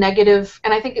lot of the negative,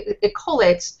 and I think it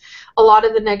collates a lot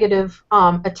of the negative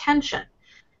attention.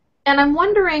 And I'm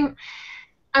wondering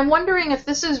if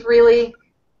this is really,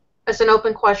 as an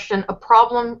open question, a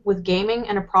problem with gaming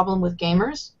and a problem with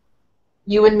gamers,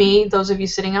 you and me, those of you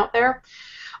sitting out there,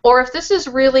 or if this is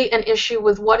really an issue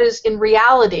with what is in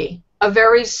reality a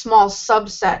very small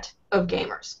subset of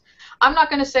gamers. I'm not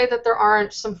going to say that there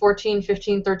aren't some 14,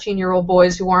 15, 13-year-old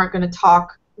boys who aren't going to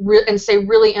talk and say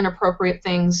really inappropriate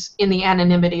things in the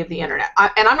anonymity of the internet.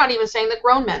 And I'm not even saying that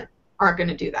grown men aren't going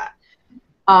to do that.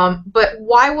 But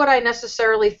why would I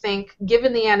necessarily think,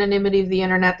 given the anonymity of the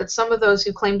internet, that some of those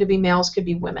who claim to be males could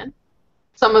be women?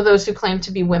 Some of those who claim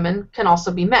to be women can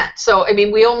also be men. So, I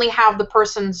mean, we only have the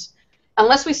persons,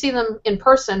 unless we see them in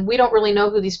person, we don't really know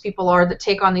who these people are that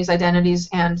take on these identities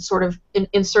and sort of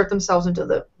insert themselves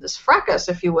into this fracas,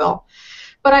 if you will.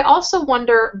 But I also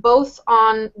wonder, both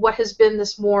on what has been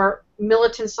this more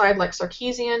militant side like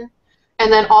Sarkeesian,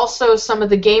 and then also some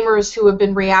of the gamers who have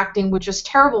been reacting with just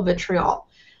terrible vitriol.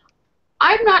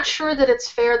 I'm not sure that it's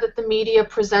fair that the media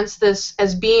presents this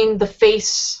as being the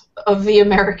face of the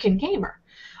American gamer.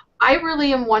 I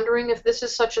really am wondering if this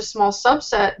is such a small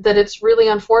subset that it's really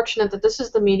unfortunate that this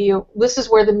is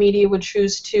where the media would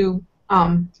choose to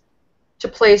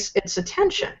place its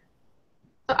attention.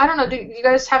 So I don't know, do you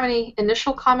guys have any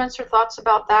initial comments or thoughts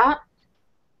about that?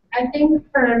 I think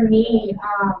for me,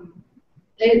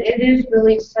 it is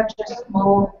really such a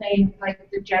small thing, like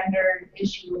the gender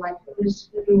issue, like who's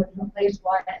who and who plays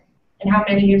what, and how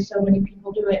so many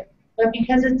people do it. But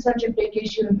because it's such a big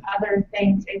issue of other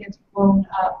things, it gets blown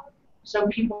up. So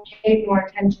people pay more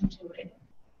attention to it.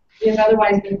 Because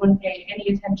otherwise they wouldn't pay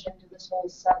any attention to this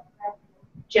whole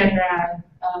genre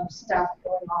of stuff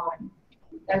going on.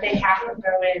 That they have to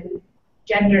throw in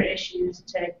gender issues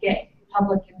to get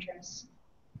public interest.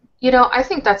 You know, I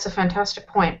think that's a fantastic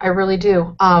point. I really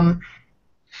do.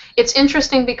 It's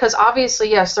interesting because obviously,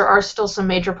 yes, there are still some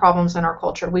major problems in our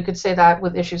culture. We could say that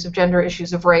with issues of gender,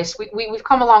 issues of race. We've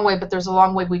come a long way, but there's a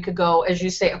long way we could go, as you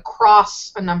say,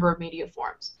 across a number of media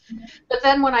forms. But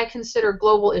then when I consider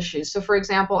global issues, so for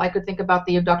example, I could think about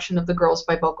the abduction of the girls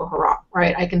by Boko Haram,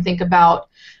 right? I can think about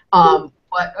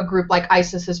what a group like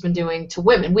ISIS has been doing to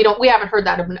women. We haven't heard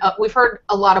that. We've heard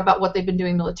a lot about what they've been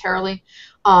doing militarily.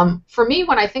 For me,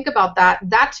 when I think about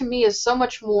that to me is so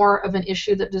much more of an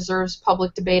issue that deserves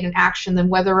public debate and action than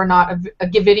whether or not a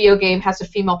video game has a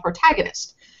female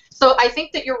protagonist. So I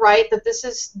think that you're right that this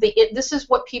is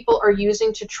what people are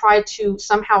using to try to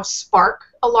somehow spark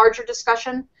a larger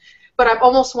discussion. But I'm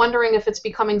almost wondering if it's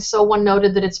becoming so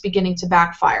one-noted that it's beginning to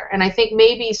backfire. And I think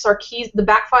maybe the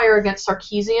backfire against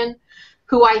Sarkeesian,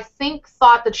 who I think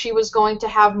thought that she was going to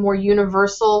have more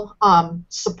universal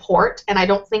support, and I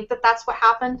don't think that that's what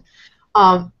happened.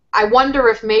 I wonder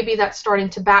if maybe that's starting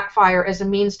to backfire as a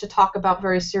means to talk about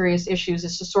very serious issues,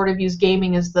 is to sort of use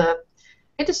gaming as I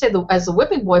hate to say as the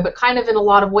whipping boy, but kind of in a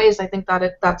lot of ways I think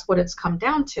that's what it's come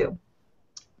down to.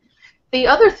 The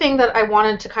other thing that I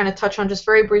wanted to kind of touch on just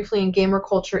very briefly in gamer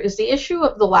culture is the issue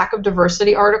of the lack of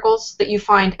diversity articles that you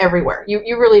find everywhere.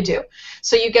 You really do.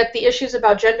 So you get the issues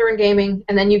about gender in gaming,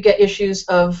 and then you get issues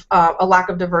of a lack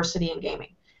of diversity in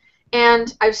gaming.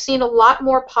 And I've seen a lot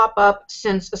more pop up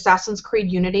since Assassin's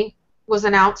Creed Unity was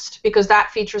announced, because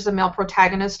that features a male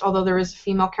protagonist, although there is a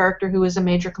female character who is a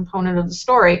major component of the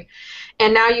story.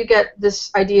 And now you get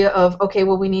this idea of, okay,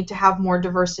 well, we need to have more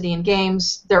diversity in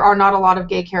games. There are not a lot of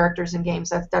gay characters in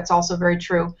games. That's also very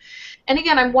true. And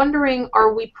again, I'm wondering,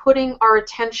 are we putting our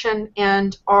attention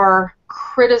and our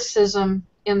criticism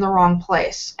in the wrong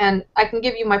place? And I can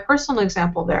give you my personal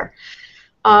example there.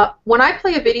 When I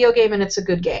play a video game and it's a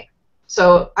good game,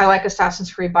 so I like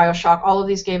Assassin's Creed, BioShock, all of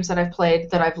these games that I've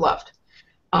played that I've loved.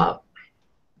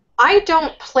 I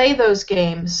don't play those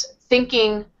games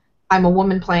thinking I'm a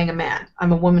woman playing a man.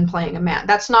 I'm a woman playing a man.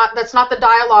 That's not the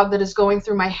dialogue that is going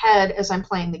through my head as I'm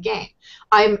playing the game.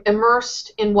 I'm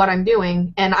immersed in what I'm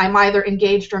doing, and I'm either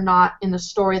engaged or not in the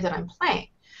story that I'm playing.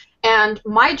 And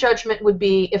my judgment would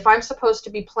be, if I'm supposed to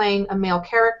be playing a male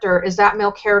character, is that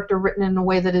male character written in a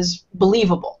way that is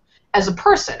believable as a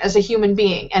person, as a human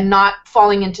being, and not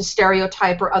falling into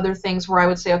stereotype or other things where I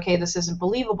would say, okay, this isn't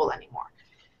believable anymore.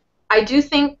 I do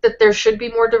think that there should be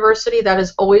more diversity. That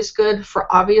is always good for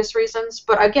obvious reasons.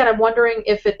 But again, I'm wondering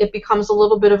if it becomes a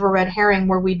little bit of a red herring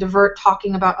where we divert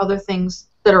talking about other things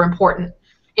that are important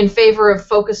in favor of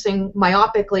focusing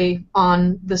myopically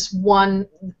on this one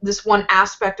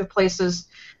aspect of places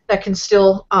that can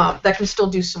still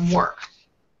do some work.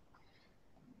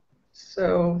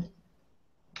 So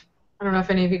I don't know if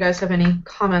any of you guys have any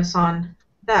comments on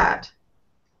that.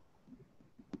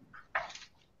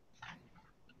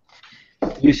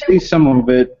 You see some of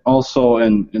it also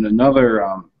in another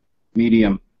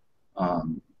medium,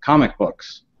 comic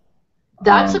books.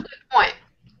 That's a good point.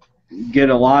 Get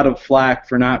a lot of flack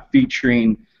for not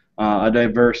featuring a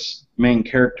diverse main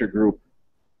character group,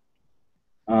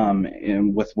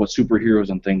 and with superheroes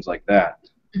and things like that.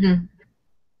 Mm-hmm.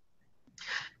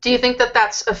 Do you think that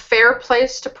that's a fair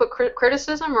place to put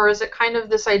criticism, or is it kind of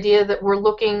this idea that we're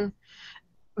looking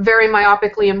very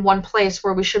myopically in one place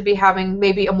where we should be having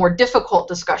maybe a more difficult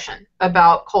discussion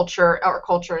about culture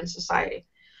and society?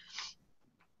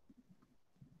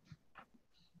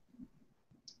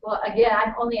 Well, again,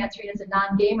 I'm only answering as a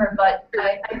non-gamer, but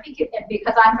I think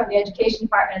because I'm from the education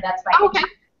department, and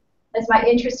that's my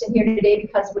interest in here today,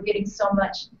 because we're getting so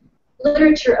much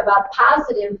literature about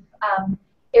positive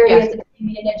areas of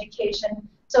gaming in education.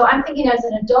 So I'm thinking, as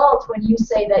an adult, when you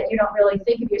say that you don't really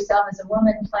think of yourself as a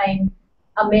woman playing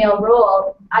a male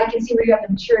role, I can see where you have the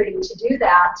maturity to do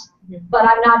that. Mm-hmm. But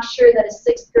I'm not sure that a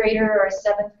 6th grader or a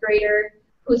 7th grader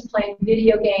who's playing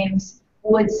video games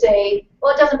would say,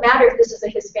 well, it doesn't matter if this is a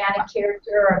Hispanic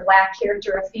character or a black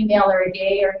character or a female or a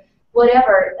gay or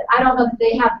whatever. I don't know that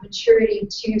they have maturity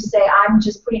to say, I'm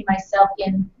just putting myself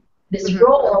in this mm-hmm.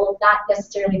 role, not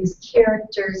necessarily this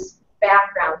character's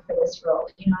background for this role.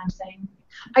 You know what I'm saying?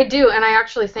 I do, and I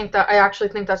actually think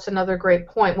that's another great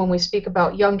point when we speak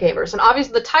about young gamers. And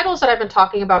obviously, the titles that I've been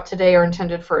talking about today are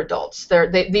intended for adults.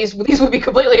 These would be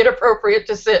completely inappropriate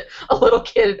to sit a little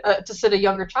kid, to sit a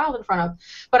younger child in front of.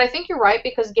 But I think you're right,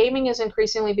 because gaming is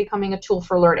increasingly becoming a tool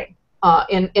for learning.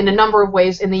 In a number of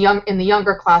ways in the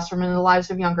younger classroom and in the lives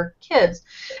of younger kids.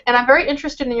 And I'm very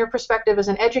interested in your perspective as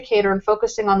an educator and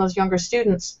focusing on those younger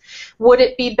students. Would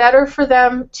it be better for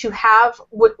them to have,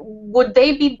 would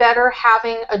they be better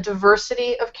having a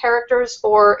diversity of characters,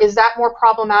 or is that more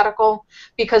problematical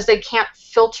because they can't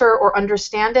filter or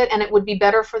understand it, and it would be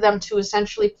better for them to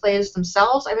essentially play as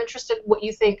themselves? I'm interested in what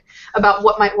you think about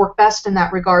what might work best in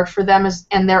that regard for them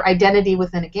and their identity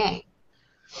within a game.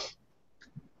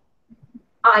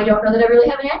 I don't know that I really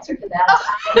have an answer for that.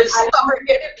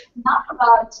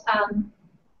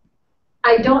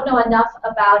 I don't know enough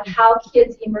about how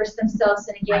kids immerse themselves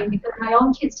in a game, because my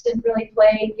own kids didn't really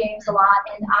play games a lot,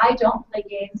 and I don't play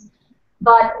games.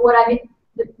 But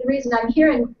the reason I'm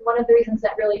here, and one of the reasons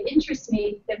that really interests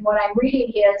me in what I'm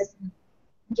reading, is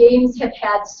games have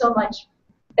had so much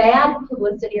bad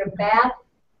publicity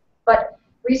but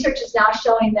research is now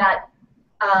showing that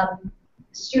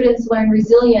students learn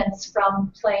resilience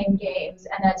from playing games,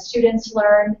 and that students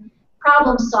learn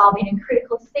problem solving and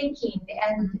critical thinking,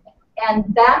 and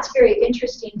that's very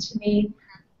interesting to me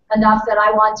enough that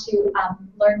I want to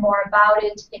learn more about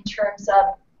it in terms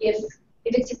of if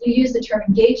you use the term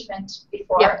engagement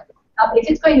before, yeah. If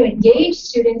it's going to engage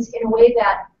students in a way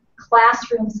that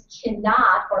classrooms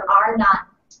cannot or are not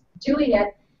doing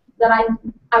it, then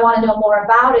I want to know more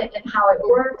about it and how it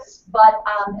works. But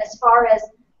as far as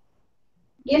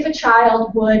if a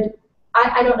child would,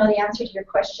 I don't know the answer to your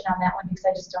question on that one, because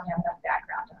I just don't have enough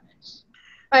background on it.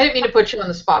 I didn't mean to put you on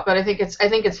the spot, but I think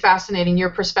it's fascinating, your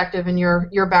perspective and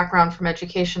your background from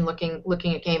education looking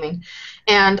at gaming.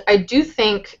 And I do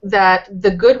think that the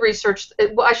good research,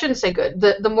 well, I shouldn't say good,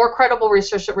 the more credible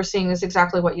research that we're seeing is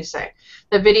exactly what you say.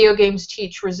 That video games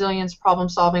teach resilience, problem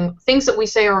solving, things that we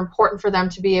say are important for them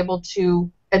to be able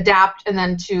to adapt and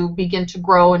then to begin to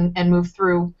grow and move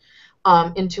through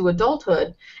into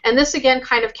adulthood. And this again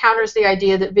kind of counters the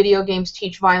idea that video games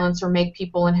teach violence or make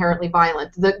people inherently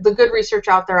violent. The good research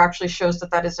out there actually shows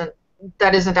that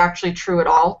isn't actually true at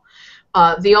all.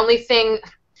 The only thing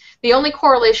The only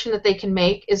correlation that they can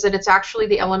make is that it's actually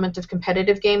the element of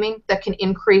competitive gaming that can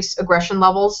increase aggression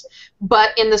levels.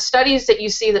 But in the studies that you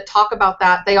see that talk about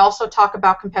that, they also talk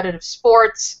about competitive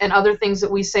sports and other things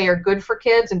that we say are good for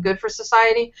kids and good for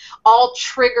society, all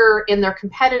trigger in their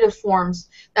competitive forms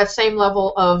that same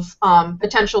level of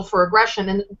potential for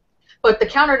aggression. But the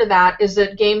counter to that is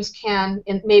that games can,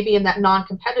 maybe in that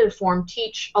non-competitive form,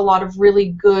 teach a lot of really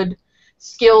good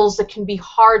skills that can be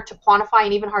hard to quantify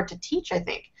and even hard to teach, I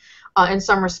think, in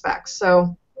some respects.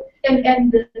 So,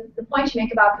 and the point you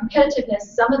make about competitiveness,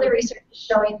 some of the research is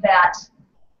showing that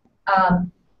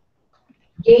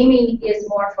gaming is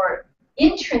more for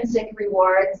intrinsic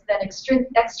rewards than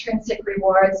extrinsic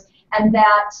rewards, and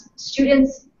that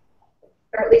students,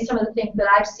 or at least some of the things that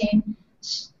I've seen,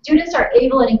 students are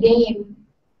able in a game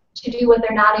to do what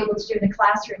they're not able to do in the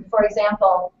classroom. For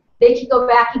example, they can go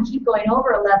back and keep going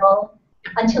over a level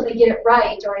until they get it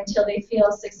right, or until they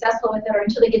feel successful with it, or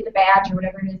until they get the badge or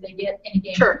whatever it is they get in a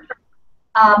game. sure.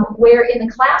 Where in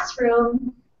the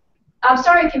classroom, I'm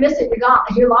sorry if you miss it,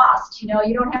 you're lost. You know,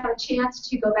 you don't have a chance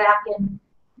to go back and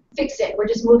fix it. We're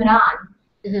just moving on.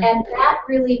 Mm-hmm. And that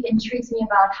really intrigues me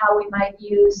about how we might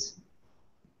use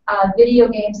video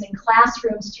games in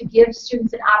classrooms to give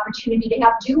students an opportunity to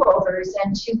have do-overs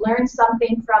and to learn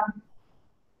something from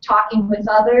talking with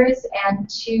others and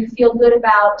to feel good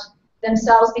about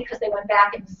themselves because they went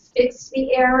back and fixed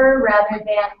the error rather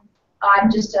than I'm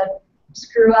just a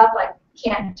screw up, I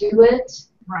can't do it.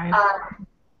 Right.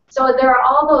 So there are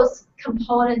all those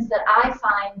components that I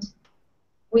find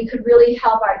we could really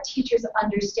help our teachers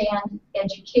understand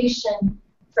education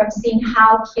from seeing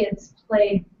how kids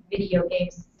play video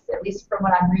games, at least from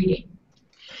what I'm reading.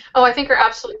 Oh, I think you're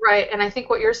absolutely right, and I think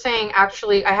what you're saying,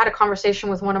 actually, I had a conversation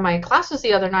with one of my classes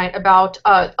the other night about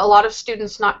a lot of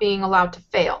students not being allowed to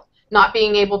fail, not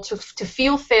being able to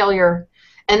feel failure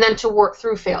and then to work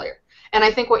through failure. And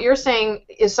I think what you're saying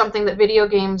is something that video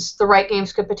games, the right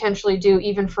games, could potentially do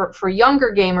even for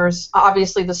younger gamers,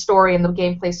 obviously the story and the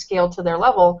gameplay scaled to their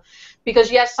level.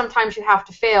 Because yes, sometimes you have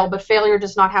to fail, but failure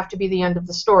does not have to be the end of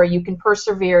the story. You can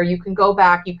persevere, you can go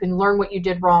back, you can learn what you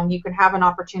did wrong, you can have an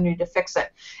opportunity to fix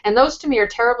it. And those to me are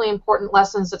terribly important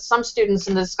lessons that some students,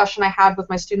 in the discussion I had with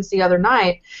my students the other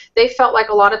night, they felt like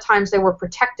a lot of times they were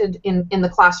protected in the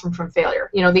classroom from failure.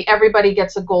 You know, the everybody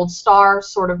gets a gold star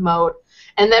sort of mode.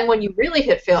 And then when you really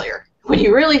hit failure, when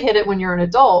you really hit it when you're an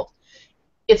adult,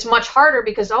 it's much harder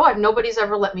because, nobody's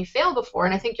ever let me fail before.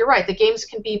 And I think you're right. The games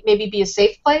can maybe be a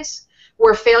safe place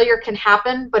where failure can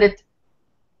happen, but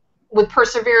with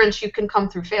perseverance, you can come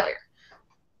through failure.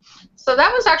 So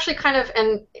that was actually kind of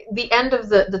the end of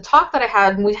the talk that I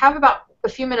had, and we have about a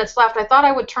few minutes left. I thought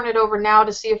I would turn it over now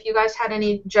to see if you guys had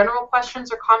any general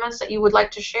questions or comments that you would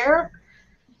like to share.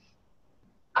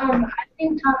 I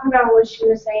think talking about what she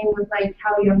was saying with like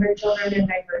how younger children and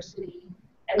diversity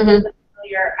and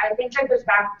failure, I think that goes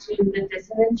back to the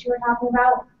dissonance you were talking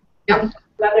about. Yep.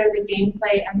 Whether the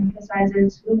gameplay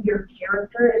emphasizes who your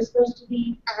character is supposed to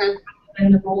be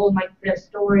and the role in like the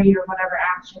story or whatever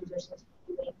actions you're supposed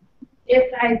to be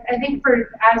doing. I think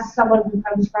as someone who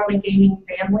comes from a gaming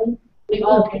family, we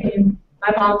all game.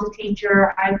 My mom's a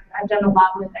teacher. I've done a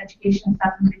lot with education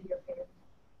stuff and video games.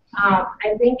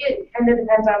 I think it kind of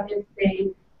depends on if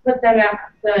they put them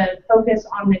at the focus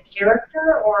on the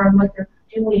character or on what they're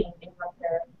doing and what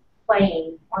they're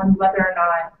playing, on whether or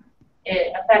not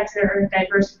it affects their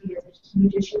diversity is a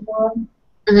huge issue for them.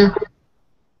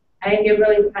 I think it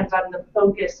really depends on the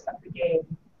focus of the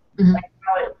game, like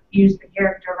how it views the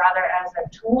character rather as a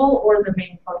tool or the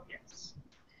main focus.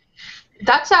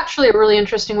 That's actually a really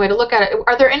interesting way to look at it.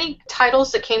 Are there any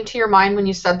titles that came to your mind when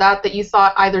you said that you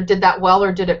thought either did that well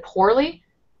or did it poorly?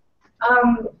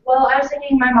 Well, I was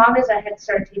thinking my mom is a Head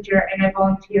Start teacher, and I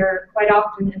volunteer quite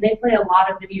often, and they play a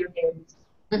lot of video games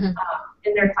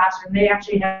in their classroom. They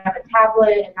actually have a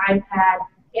tablet, an iPad,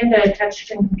 and a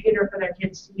touchscreen computer for their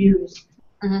kids to use.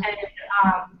 And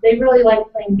they really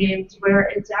like playing games where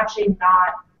it's actually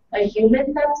not a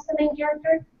human that's the main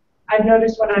character. I've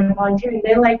noticed when I'm volunteering,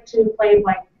 they like to play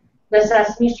like the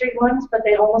Sesame Street ones, but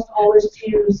they almost always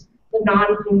choose the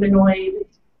non-humanoid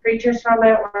creatures from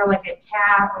it, or like a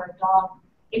cat or a dog,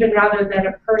 even rather than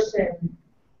a person.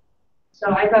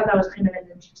 So I thought that was kind of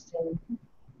an interesting thing.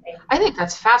 I think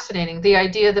that's fascinating. The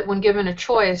idea that when given a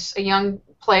choice, a young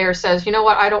player says, you know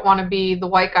what, I don't want to be the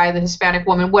white guy, the Hispanic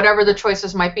woman, whatever the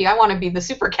choices might be. I want to be the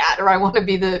super cat, or I want to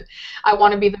be the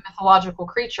mythological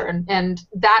creature, and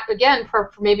that again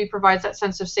maybe provides that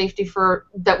sense of safety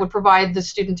that would provide the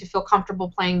student to feel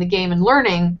comfortable playing the game and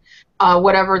learning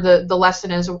whatever the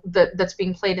lesson is that's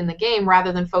being played in the game,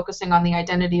 rather than focusing on the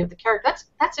identity of the character.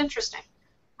 That's interesting.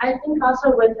 I think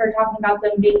also with her talking about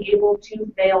them being able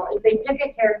to fail, if they pick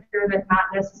a character that's not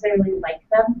necessarily like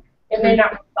them, it may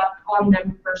not reflect on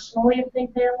them personally if they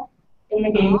fail in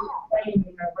the game playing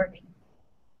or learning.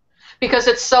 Because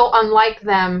it's so unlike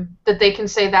them that they can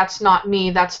say that's not me,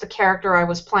 that's the character I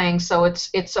was playing, so it's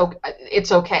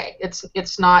okay.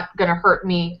 It's not going to hurt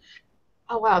me.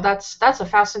 Oh wow,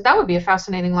 that would be a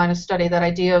fascinating line of study, that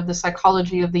idea of the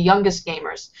psychology of the youngest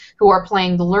gamers who are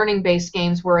playing the learning-based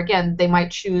games where again they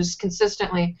might choose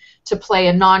consistently to play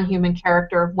a non-human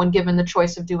character when given the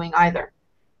choice of doing either.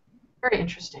 Very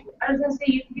interesting. I was going to say,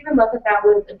 you can even look at that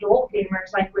with adult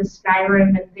gamers, like with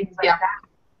Skyrim and things like that.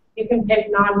 You can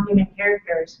pick non-human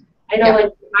characters. I know,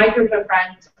 like, my group of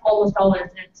friends, almost always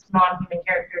it's non-human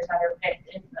characters that are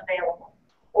picked and available,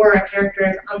 or a character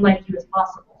as unlike you as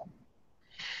possible.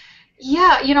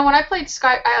 Yeah, you know, when I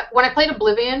played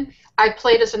Oblivion, I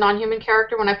played as a non-human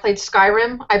character. When I played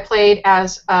Skyrim, I played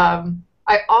as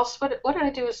what did I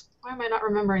do as, why am I not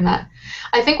remembering that?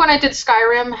 I think when I did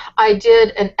Skyrim, I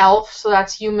did an elf, so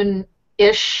that's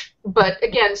human-ish. But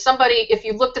again, if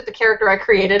you looked at the character I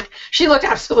created, she looked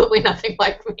absolutely nothing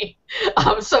like me.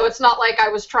 So it's not like I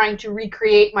was trying to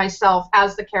recreate myself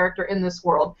as the character in this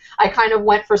world. I kind of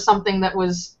went for something that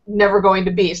was never going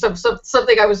to be,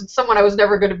 someone I was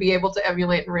never going to be able to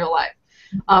emulate in real life.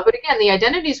 But again, the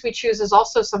identities we choose is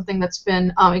also something that's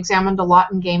been examined a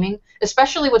lot in gaming,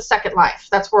 especially with Second Life.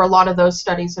 That's where a lot of those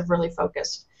studies have really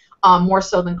focused, more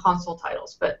so than console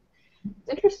titles. But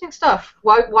interesting stuff.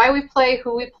 Why we play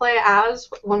who we play as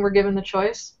when we're given the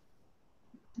choice.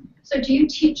 So do you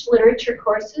teach literature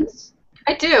courses?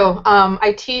 I do.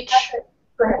 I teach...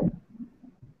 Go ahead.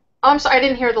 Oh, I'm sorry, I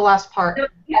didn't hear the last part. No,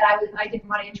 yeah, I didn't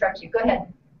want to interrupt you. Go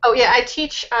ahead. Oh, yeah, I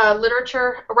teach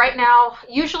literature. Right now,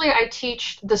 usually I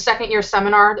teach the second-year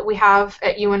seminar that we have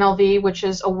at UNLV, which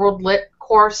is a World Lit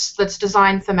course that's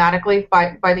designed thematically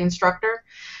by the instructor.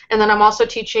 And then I'm also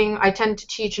I tend to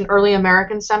teach an early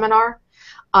American seminar.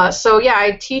 So yeah,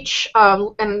 I teach,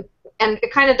 and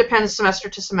it kind of depends semester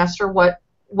to semester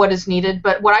what is needed.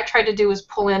 But what I try to do is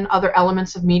pull in other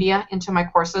elements of media into my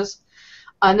courses.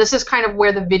 And this is kind of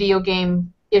where the video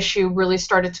game issue really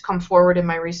started to come forward in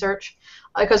my research.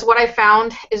 Because what I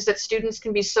found is that students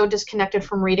can be so disconnected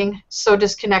from reading, so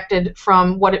disconnected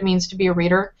from what it means to be a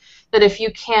reader, that if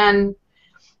you can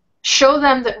show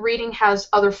them that reading has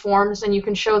other forms, and you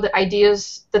can show that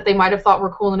ideas that they might have thought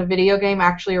were cool in a video game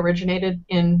actually originated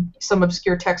in some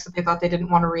obscure text that they thought they didn't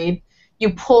want to read,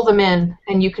 you pull them in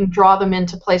and you can draw them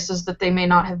into places that they may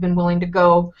not have been willing to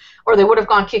go, or they would have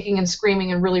gone kicking and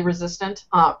screaming and really resistant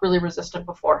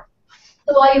before.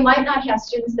 So while you might not have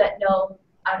students that know,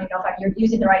 I don't even know if you're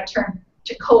using the right term,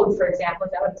 to code, for example,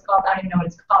 is that what it's called? I don't even know what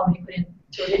it's called when you put it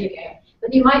into a video game.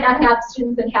 But you might not have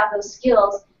students that have those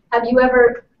skills. Have you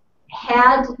ever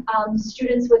had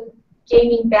students with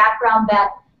gaming background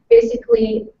that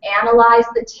basically analyze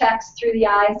the text through the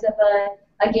eyes of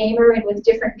a gamer and with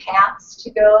different paths to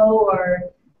go or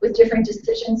with different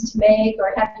decisions to make?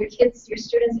 Or have your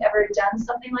students ever done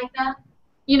something like that?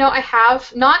 You know, I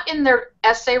have. Not in their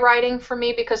essay writing for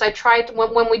me, because I tried,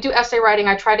 when we do essay writing,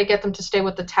 I try to get them to stay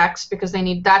with the text because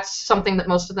that's something that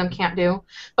most of them can't do.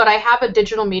 But I have a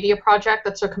digital media project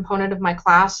that's a component of my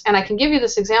class, and I can give you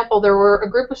this example. There were a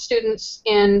group of students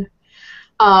in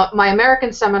my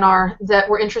American seminar that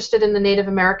were interested in the Native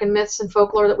American myths and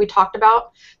folklore that we talked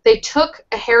about. They took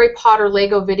a Harry Potter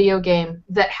Lego video game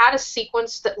that had a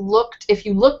sequence that looked, if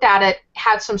you looked at it,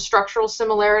 had some structural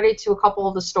similarity to a couple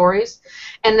of the stories,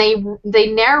 and they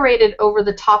narrated over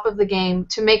the top of the game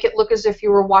to make it look as if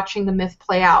you were watching the myth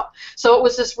play out. So it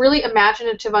was this really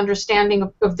imaginative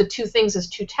understanding of the two things as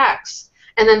two texts,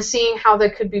 and then seeing how they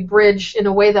could be bridged in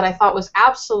a way that I thought was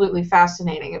absolutely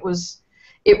fascinating. It was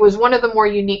one of the more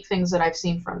unique things that I've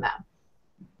seen from them.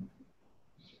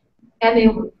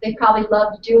 And they probably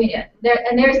loved doing it.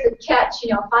 And there's the catch,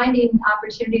 finding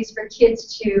opportunities for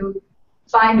kids to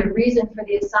find a reason for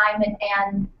the assignment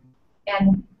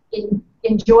and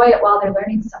enjoy it while they're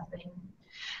learning something.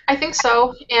 I think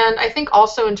so, and I think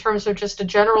also in terms of just a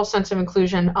general sense of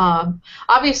inclusion,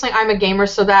 obviously I'm a gamer,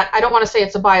 so that I don't want to say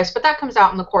it's a bias, but that comes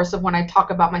out in the course of when I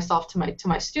talk about myself to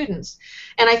my students.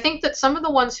 And I think that some of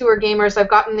the ones who are gamers, I've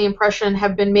gotten the impression,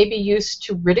 have been maybe used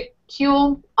to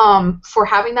ridicule for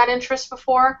having that interest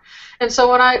before. And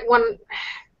so when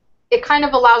it kind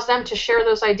of allows them to share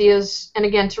those ideas, and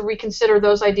again to reconsider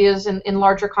those ideas in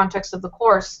larger context of the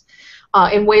course.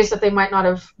 In ways that they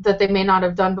may not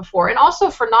have done before. And also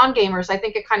for non-gamers, I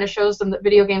think it kind of shows them that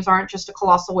video games aren't just a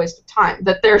colossal waste of time,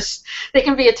 that they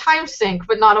can be a time sink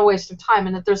but not a waste of time,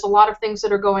 and that there's a lot of things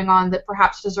that are going on that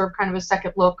perhaps deserve kind of a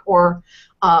second look or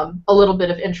a little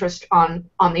bit of interest on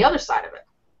the other side of it.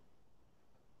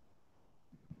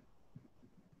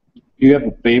 Do you have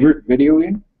a favorite video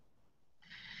game?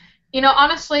 You know,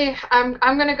 honestly, I'm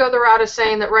going to go the route of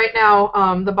saying that right now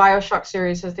the BioShock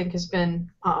series I think has been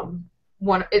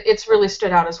it's really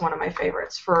stood out as one of my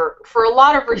favorites for a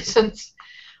lot of reasons.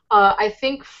 I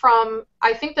think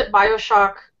that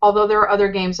BioShock, although there are other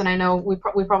games, and I know we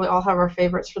probably all have our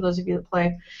favorites for those of you that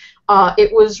play,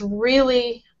 it was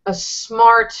really a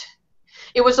smart.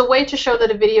 It was a way to show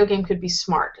that a video game could be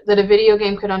smart, that a video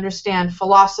game could understand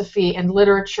philosophy and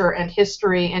literature and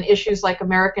history and issues like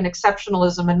American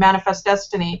exceptionalism and manifest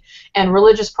destiny and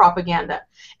religious propaganda,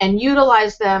 and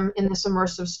utilize them in this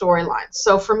immersive storyline.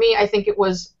 So for me, I think it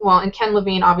was, well, and Ken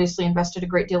Levine obviously invested a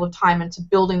great deal of time into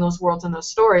building those worlds and those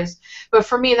stories, but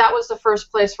for me, that was the first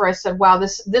place where I said, wow,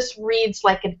 this reads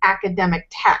like an academic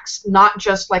text, not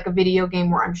just like a video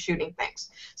game where I'm shooting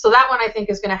things. So that one I think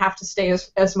is going to have to stay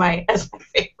as my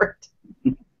favorite.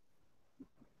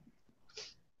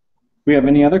 We have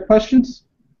any other questions?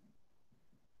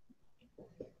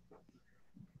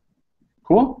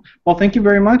 Cool. Well, thank you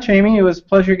very much, Amy. It was a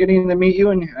pleasure getting to meet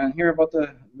you and hear about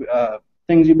the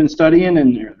things you've been studying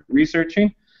and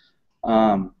researching.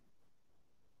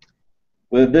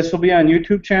 This will be on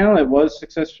YouTube channel. It was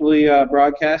successfully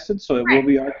broadcasted, so it will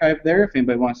be archived there if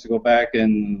anybody wants to go back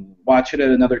and watch it at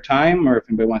another time, or if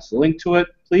anybody wants to link to it,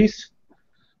 please.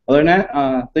 Other than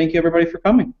that, thank you everybody for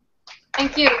coming.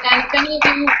 Thank you. And if any of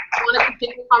you want to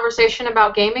continue a conversation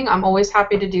about gaming, I'm always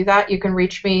happy to do that. You can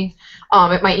reach me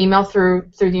at my email through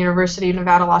the University of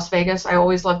Nevada, Las Vegas. I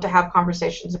always love to have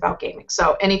conversations about gaming.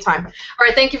 So anytime. All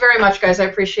right, thank you very much, guys. I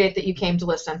appreciate that you came to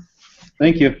listen.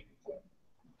 Thank you.